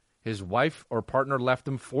 His wife or partner left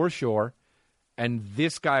him for sure. And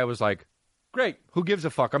this guy was like, great, who gives a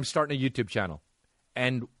fuck? I'm starting a YouTube channel.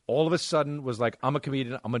 And all of a sudden was like, I'm a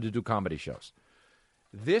comedian. I'm going to do comedy shows.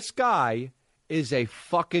 This guy is a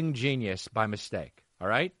fucking genius by mistake, all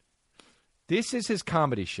right? This is his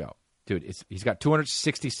comedy show. Dude, he's got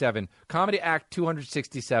 267. Comedy Act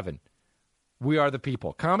 267. We Are the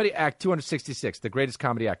People. Comedy Act 266, the greatest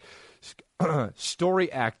comedy act.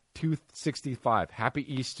 Story Act 265.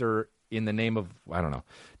 Happy Easter in the name of, I don't know.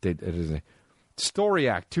 Story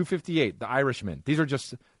Act 258, The Irishman. These are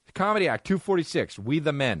just... Comedy Act 246, We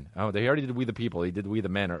the Men. Oh, they already did We the People. He did We the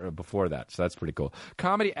Men before that, so that's pretty cool.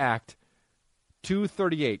 Comedy Act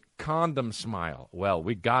 238, Condom Smile. Well,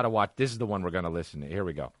 we got to watch. This is the one we're going to listen to. Here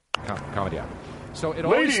we go. Comedy Act. So it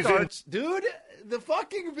always starts... Dude, the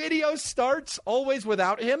fucking video starts always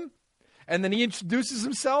without him, and then he introduces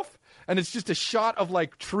himself, and it's just a shot of,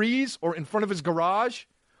 like, trees or in front of his garage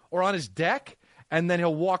or on his deck, and then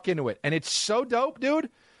he'll walk into it. And it's so dope, dude.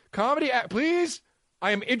 Comedy Act, please...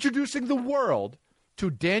 I am introducing the world to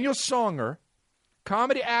Daniel Songer,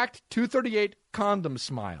 Comedy Act 238, Condom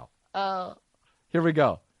Smile. Here we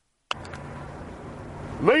go.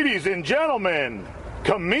 Ladies and gentlemen,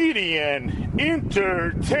 comedian,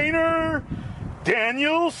 entertainer,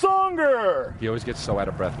 Daniel Songer. He always gets so out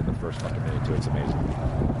of breath in the first fucking minute, too. It's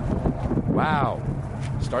amazing. Wow.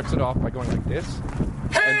 Starts it off by going like this.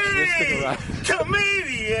 Hey,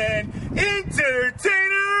 comedian,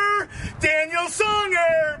 entertainer, Daniel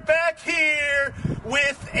Songer, back here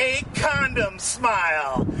with a condom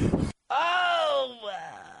smile. Oh!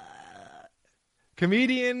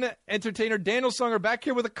 Comedian, entertainer, Daniel Songer, back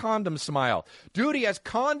here with a condom smile. Dude, he has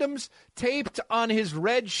condoms taped on his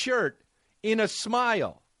red shirt in a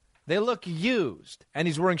smile. They look used. And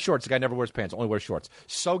he's wearing shorts. The guy never wears pants, only wears shorts.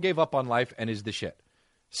 So gave up on life and is the shit.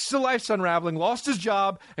 Still life's unraveling, lost his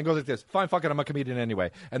job, and goes like this. Fine, fuck it, I'm a comedian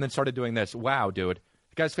anyway. And then started doing this. Wow, dude.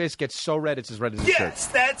 The guy's face gets so red, it's as red as his shirt. Yes,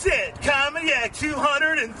 that's it. Comedy Act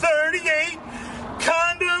 238,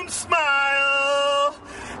 Condom Smile.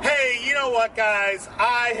 Hey, you know what, guys?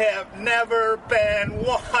 I have never been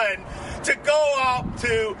one to go up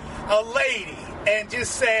to a lady and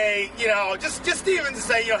just say, you know, just even to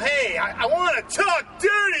say, you know, hey, I want to talk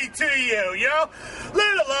dirty to you, you know?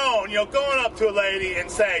 Let alone, you know, going up to a lady and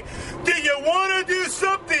say, do you want to do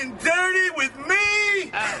something dirty with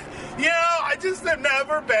me? You know, I just have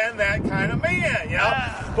never been that kind of man, you know?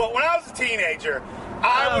 But when I was a teenager,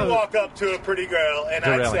 I would walk up to a pretty girl and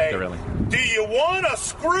I'd say, do you want a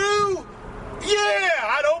screw? Yeah,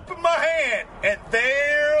 I'd open my hand, and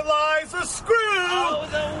there lies a screw. Oh,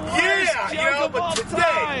 the worst joke you know, of but all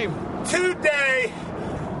today,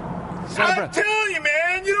 I'm telling you,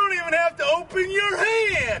 man, you don't even have to open your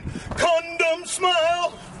hand. Condom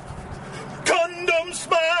smile.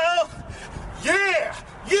 Yeah,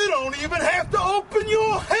 you don't even have to open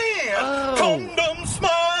your hand. Condom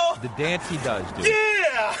smile. The dance he does, dude.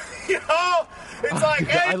 Yeah, you know, it's like,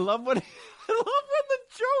 hey, I love when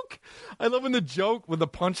the joke, when the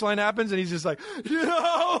punchline happens, and he's just like, you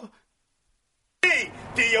know. hey,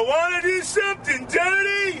 do you want to do something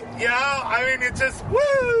dirty? You know, I mean, it's just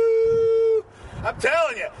woo. I'm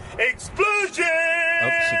telling you, explosion. Oh,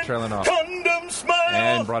 she's trailing off. Condom smile.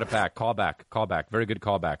 And brought it back. Call back. Very good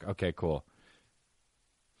callback. Okay, cool.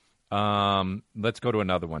 Let's go to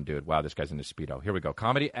another one, dude. Wow, this guy's in a Speedo. Here we go.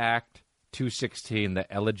 Comedy Act 216,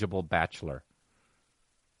 The Eligible Bachelor.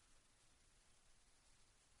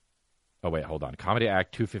 Oh, wait, hold on. Comedy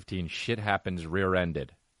Act 215, Shit Happens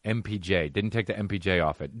Rear-Ended. MPJ. Didn't take the MPJ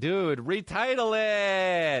off it. Dude, retitle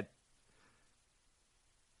it!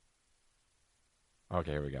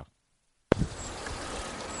 Okay, here we go.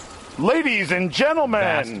 Ladies and gentlemen,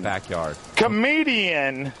 Vast backyard.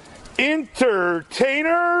 comedian,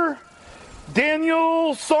 entertainer,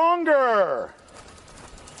 Daniel Songer.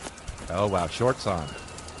 Oh, wow, shorts on.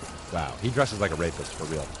 Wow, he dresses like a rapist, for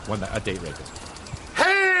real. A date rapist.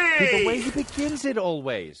 Hey! Dude, the way he begins it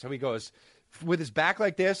always. So he goes with his back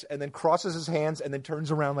like this, and then crosses his hands, and then turns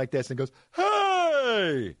around like this, and goes,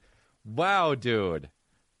 hey! Wow, dude.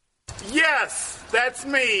 Yes, that's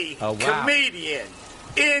me. Oh, wow. Comedian,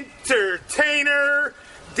 entertainer,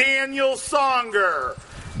 Daniel Songer.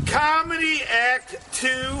 Comedy Act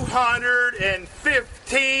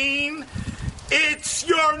 215. It's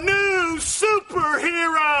your new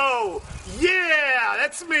superhero. Yeah,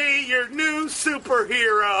 that's me, your new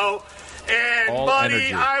superhero. And, All buddy,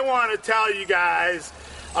 energy. I want to tell you guys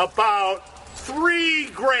about 3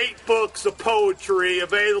 great books of poetry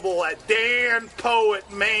available at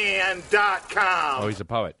danpoetman.com. Oh, he's a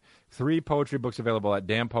poet. 3 poetry books available at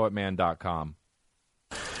danpoetman.com.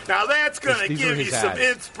 Now that's going to These are give you his some ads.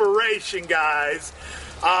 inspiration, guys.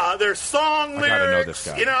 There's song I gotta know lyrics,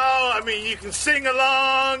 this guy. you know, I mean, you can sing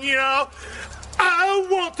along, you know. I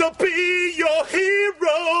want to be your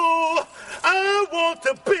hero. I want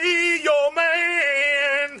to be your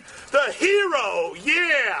man. The hero,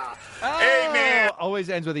 yeah. Oh, Amen. always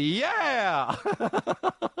ends with a yeah.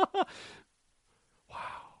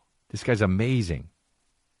 Wow. This guy's amazing.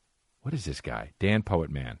 What is this guy? Dan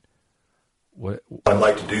Poetman. What? I'd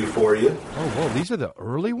like to do for you Oh, whoa, these are the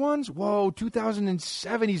early ones? Whoa,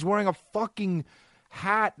 2007. He's wearing a fucking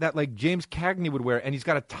hat that like James Cagney would wear, and he's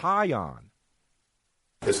got a tie on.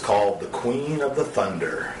 is called The Queen of the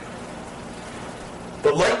Thunder.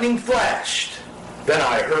 The lightning flashed. Then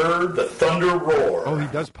I heard the thunder roar. Oh, he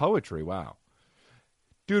does poetry. Wow.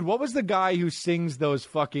 Dude, what was the guy who sings those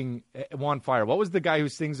fucking Juan Fire? What was the guy who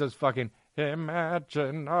sings those fucking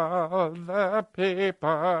Imagine all the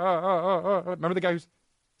people? Remember the guy who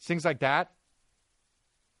sings like that?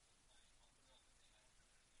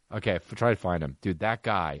 Okay, try to find him. Dude, that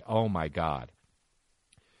guy, oh my God.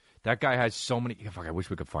 That guy has so many. Fuck, I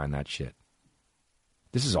wish we could find that shit.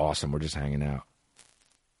 This is awesome. We're just hanging out.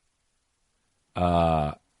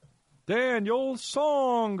 Daniel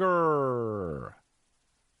Songer.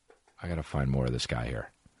 I got to find more of this guy here.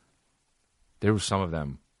 There were some of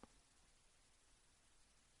them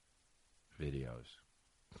videos.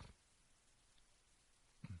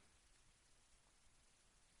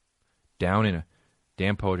 Down in a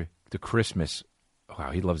damn poetry. The Christmas.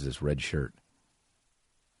 Wow, he loves this red shirt.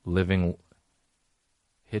 Living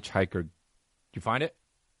hitchhiker. Did you find it?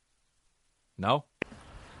 No?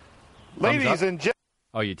 Ladies and gentlemen.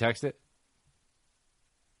 Oh, you text it?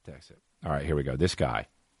 Text it. All right, here we go. This guy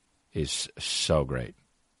is so great.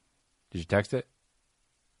 Did you text it?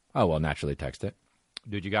 Oh, well, naturally text it.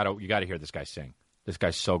 Dude, you gotta hear this guy sing. This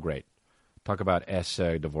guy's so great. Talk about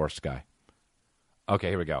divorced guy. Okay,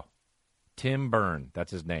 here we go. Tim Byrne,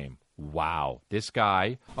 that's his name. Wow. This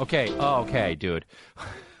guy. Okay, dude.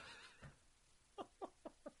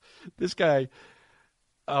 This guy.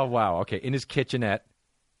 Oh, wow. Okay, in his kitchenette,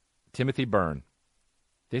 Timothy Byrne.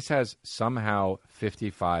 This has somehow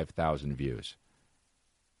 55,000 views.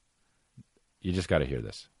 You just got to hear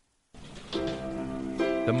this.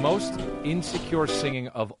 The most insecure singing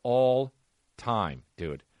of all time,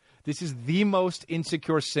 dude. This is the most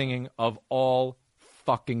insecure singing of all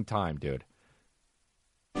fucking time, dude.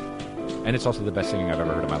 And it's also the best singing I've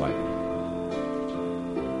ever heard in my life.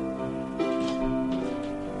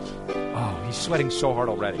 Oh, he's sweating so hard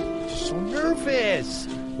already. He's just so nervous.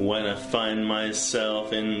 When I find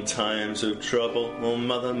myself in times of trouble, oh,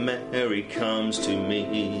 Mother Mary comes to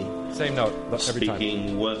me. Same note every time.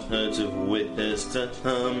 Speaking words of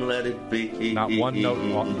wisdom, let it be. Not one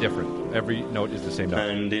note different. Every note is the same note.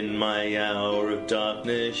 And in my hour of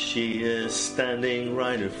darkness, she is standing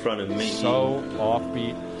right in front of me. So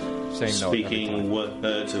offbeat. Same note every Speaking time.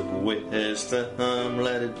 words of wisdom,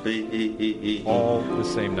 let it be. All the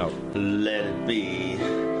same note. Let it be.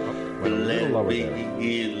 Went a Let little it lower be.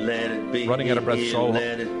 there. Let it be. Running out of breath, so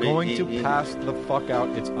Let it be. going to pass the fuck out.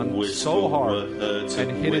 It's so hard,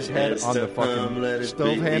 and hit his head on the fucking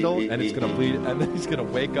stove handle, and it's gonna bleed, and then he's gonna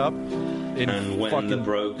wake up in fucking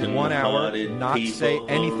 1 hour, not say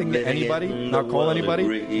anything to anybody, not call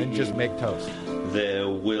anybody, and just make toast. There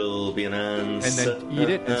will be an answer. And then eat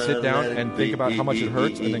it and sit down and think about how much it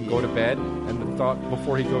hurts, and then go to bed. And the thought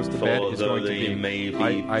before he goes to bed is going to be,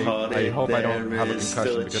 I hope I don't have a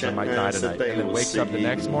concussion because I might die tonight. And then wakes up the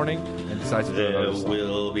next morning and decides to do another song.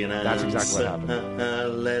 That's exactly what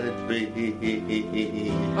happened. Let it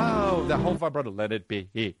be. Oh, that whole vibrato. Let it be.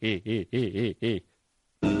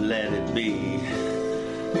 Let it be.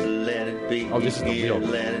 Let it be. Oh, this is the real.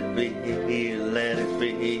 Let it be. Let it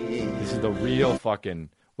be. This is the real fucking,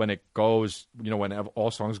 when it goes, when all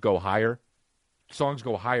songs go higher. Songs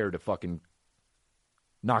go higher to fucking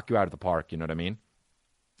knock you out of the park, you know what I mean?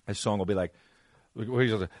 A song will be like,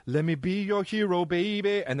 let me be your hero,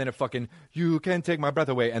 baby. And then it fucking, you can take my breath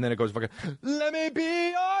away. And then it goes fucking, let me be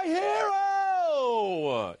your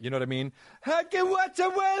hero. You know what I mean? I can watch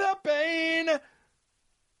away the pain.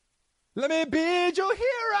 Let me be your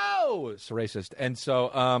hero. It's racist. And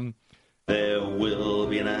so, there will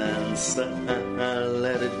be an answer.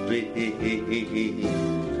 Let it be.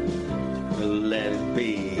 Let it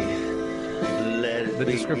be. Let it the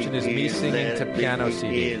be. description is me singing to piano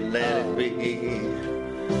CD. Let it be.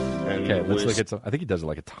 Okay, let's look at some. I think he does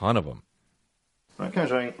like a ton of them. Right,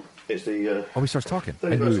 counting. It's the. Oh, he starts talking. I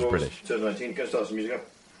knew he was British. 2019. Go start some music up.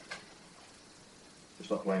 It's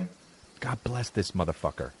not playing. God bless this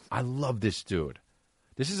motherfucker. I love this dude.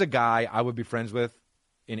 This is a guy I would be friends with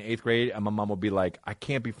in 8th grade, and my mom would be like, I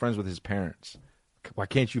can't be friends with his parents. Why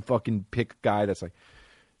can't you fucking pick a guy that's like,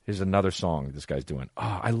 here's another song this guy's doing.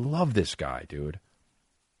 Oh, I love this guy, dude.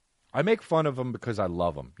 I make fun of him because I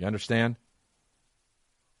love him. You understand?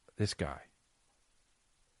 This guy.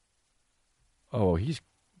 Oh, he does.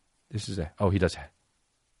 There's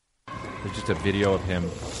just a video of him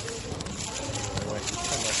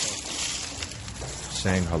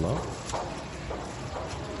saying hello.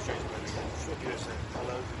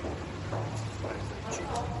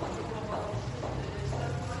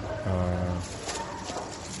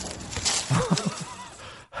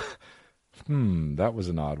 That was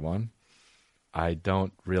an odd one. I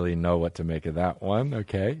don't really know what to make of that one.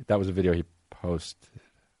 Okay. That was a video he posted.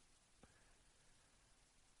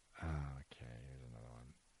 Okay, here's another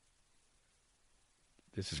one.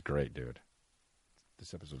 This is great, dude.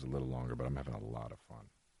 This episode's a little longer, but I'm having a lot of fun.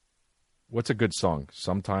 What's a good song?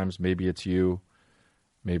 Sometimes, maybe it's you.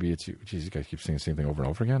 Maybe it's you. Jeez, you guys keep singing the same thing over and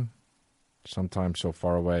over again. Sometimes so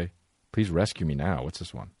far away. Please rescue me now. What's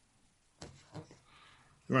this one?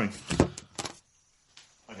 Right.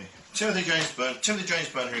 Okay. Timothy James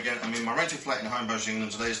Byrne here again. I'm in my rented flat in Homebush,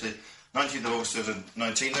 England. Today is the 19th of August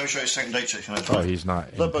 2019. Let me show you a second date section. Oh, he's not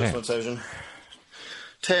in Blood Boats pants. on television.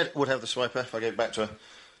 Ted would have the swiper if I go back to her.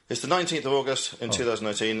 It's the 19th of August in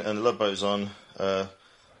 2019, and the Love Boat's on.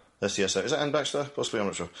 That's the SO. Is that Anne Baxter? Possibly, I'm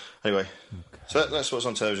not sure. Anyway, so that's what's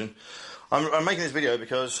on television. I'm making this video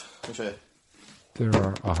because... Let me show you. There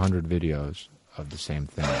are 100 videos of the same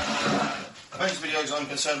thing. I made this video because I'm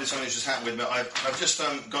concerned with something that's just happened with me. I've just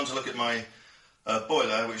gone to look at my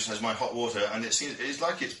boiler, which has my hot water, and it's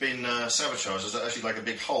like it's been sabotaged. There's actually like a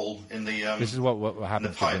big hole in the This is what in happened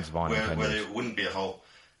the to pipe Vince Vaughn in 10 where years. there wouldn't be a hole.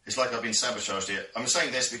 It's like I've been sabotaged here. I'm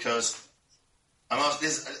saying this because I'm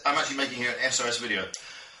actually making here an SOS video.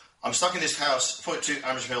 I'm stuck in this house, 42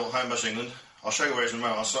 Amherst Hill, Homebush, England. I'll show you where it is in a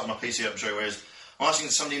moment. I'll start my PC up and show you where it is. I'm asking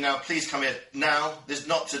somebody now, please come here now. This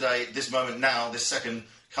not today, this moment, now, this second.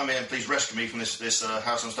 Come here and please rescue me from this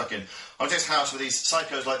house I'm stuck in. I'm in this house with these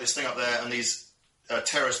psychos like this thing up there and these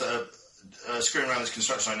terrorists that are screwing around this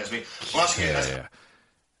construction site next to me. I'm asking you. Yeah.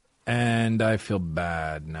 And I feel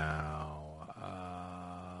bad now.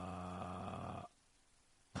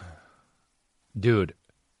 Dude.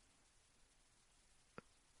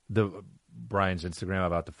 Brian's Instagram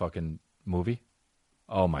about the fucking movie?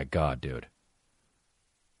 Oh my God, dude.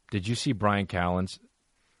 Did you see Brian Callen's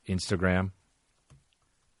Instagram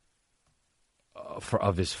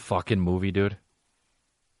of his fucking movie, dude?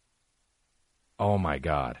 Oh my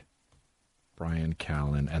God. Brian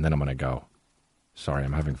Callen. And then I'm going to go. Sorry,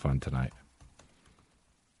 I'm having fun tonight.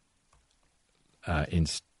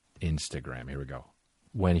 Instagram. Here we go.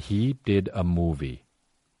 When he did a movie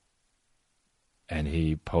and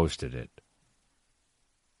he posted it,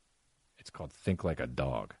 it's called Think Like a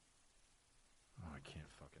Dog. Oh, I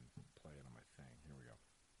can't fucking play it on my thing. Here we go.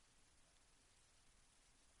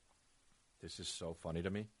 This is so funny to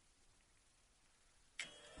me.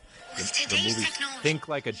 With The today's movie technology, Think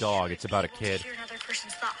Like a Dog. It's about a able to kid hear another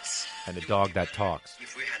person's thoughts. and a dog that talks.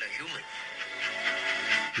 If we had a human.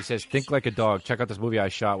 He says, "Think Like a Dog. Check out this movie I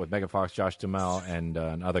shot with Megan Fox, Josh Duhamel, and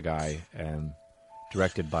another guy, and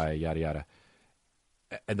directed by yada yada."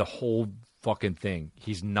 And the whole fucking thing,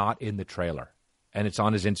 he's not in the trailer, and it's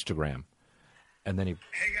on his Instagram. And then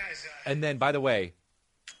Hey guys. and then, by the way,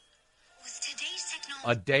 With today's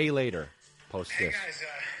technology, a day later, post Hey this. guys.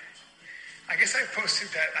 I guess I posted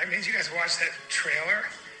that. I made you guys watch that trailer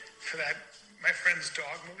for that My Friend's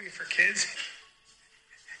Dog movie for kids.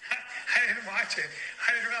 I didn't watch it.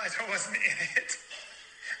 I didn't realize I wasn't in it.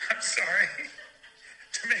 I'm sorry.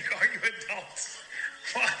 To make all you adults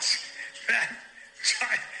watch that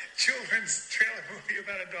children's trailer movie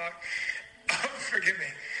about a dog. Oh, forgive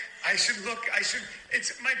me.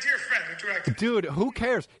 It's my dear friend who directed it. Dude, who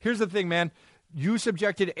cares? Here's the thing, man. You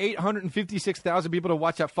subjected 856,000 people to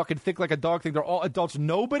watch that fucking Think Like a Dog thing. They're all adults.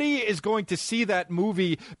 Nobody is going to see that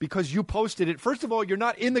movie because you posted it. First of all, you're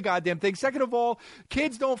not in the goddamn thing. Second of all,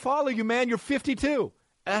 kids don't follow you, man. You're 52.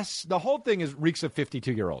 The whole thing reeks of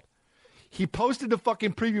 52-year-old. He posted the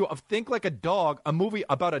fucking preview of Think Like a Dog, a movie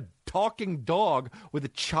about a talking dog with a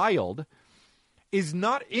child, is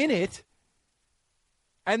not in it,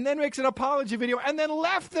 and then makes an apology video, and then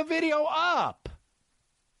left the video up.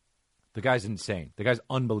 The guy's insane. The guy's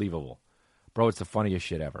unbelievable. Bro, it's the funniest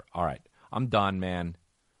shit ever. All right. I'm done, man.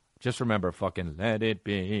 Just remember, fucking let it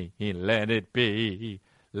be, let it be,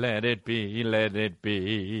 let it be, let it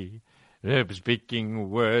be. Speaking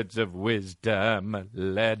words of wisdom,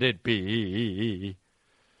 let it be.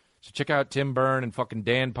 So check out Tim Byrne and fucking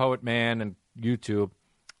Dan Poet Man and YouTube.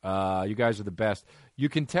 You guys are the best. You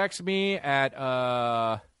can text me at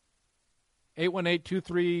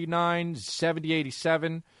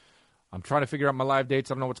 818-239-7087. I'm trying to figure out my live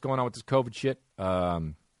dates. I don't know what's going on with this COVID shit. But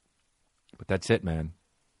that's it, man.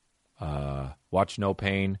 Watch No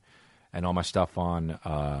Pain and all my stuff on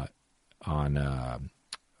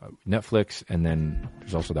Netflix. And then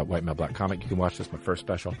there's also that White Male Black comic. You can watch this, my first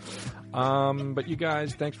special. But you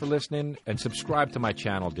guys, thanks for listening. And subscribe to my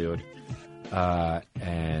channel, dude.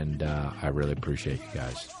 And I really appreciate you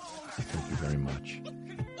guys. Thank you very much.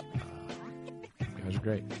 You guys are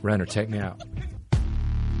great. Renner, take me out.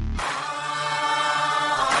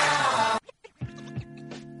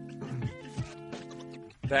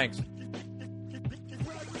 Thanks.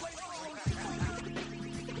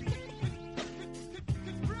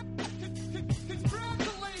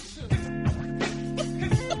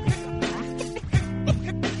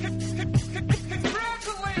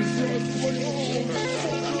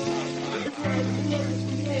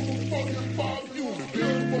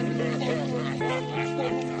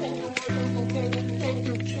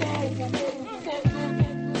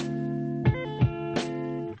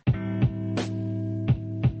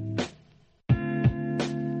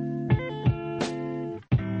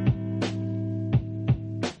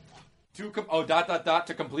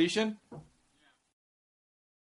 To completion?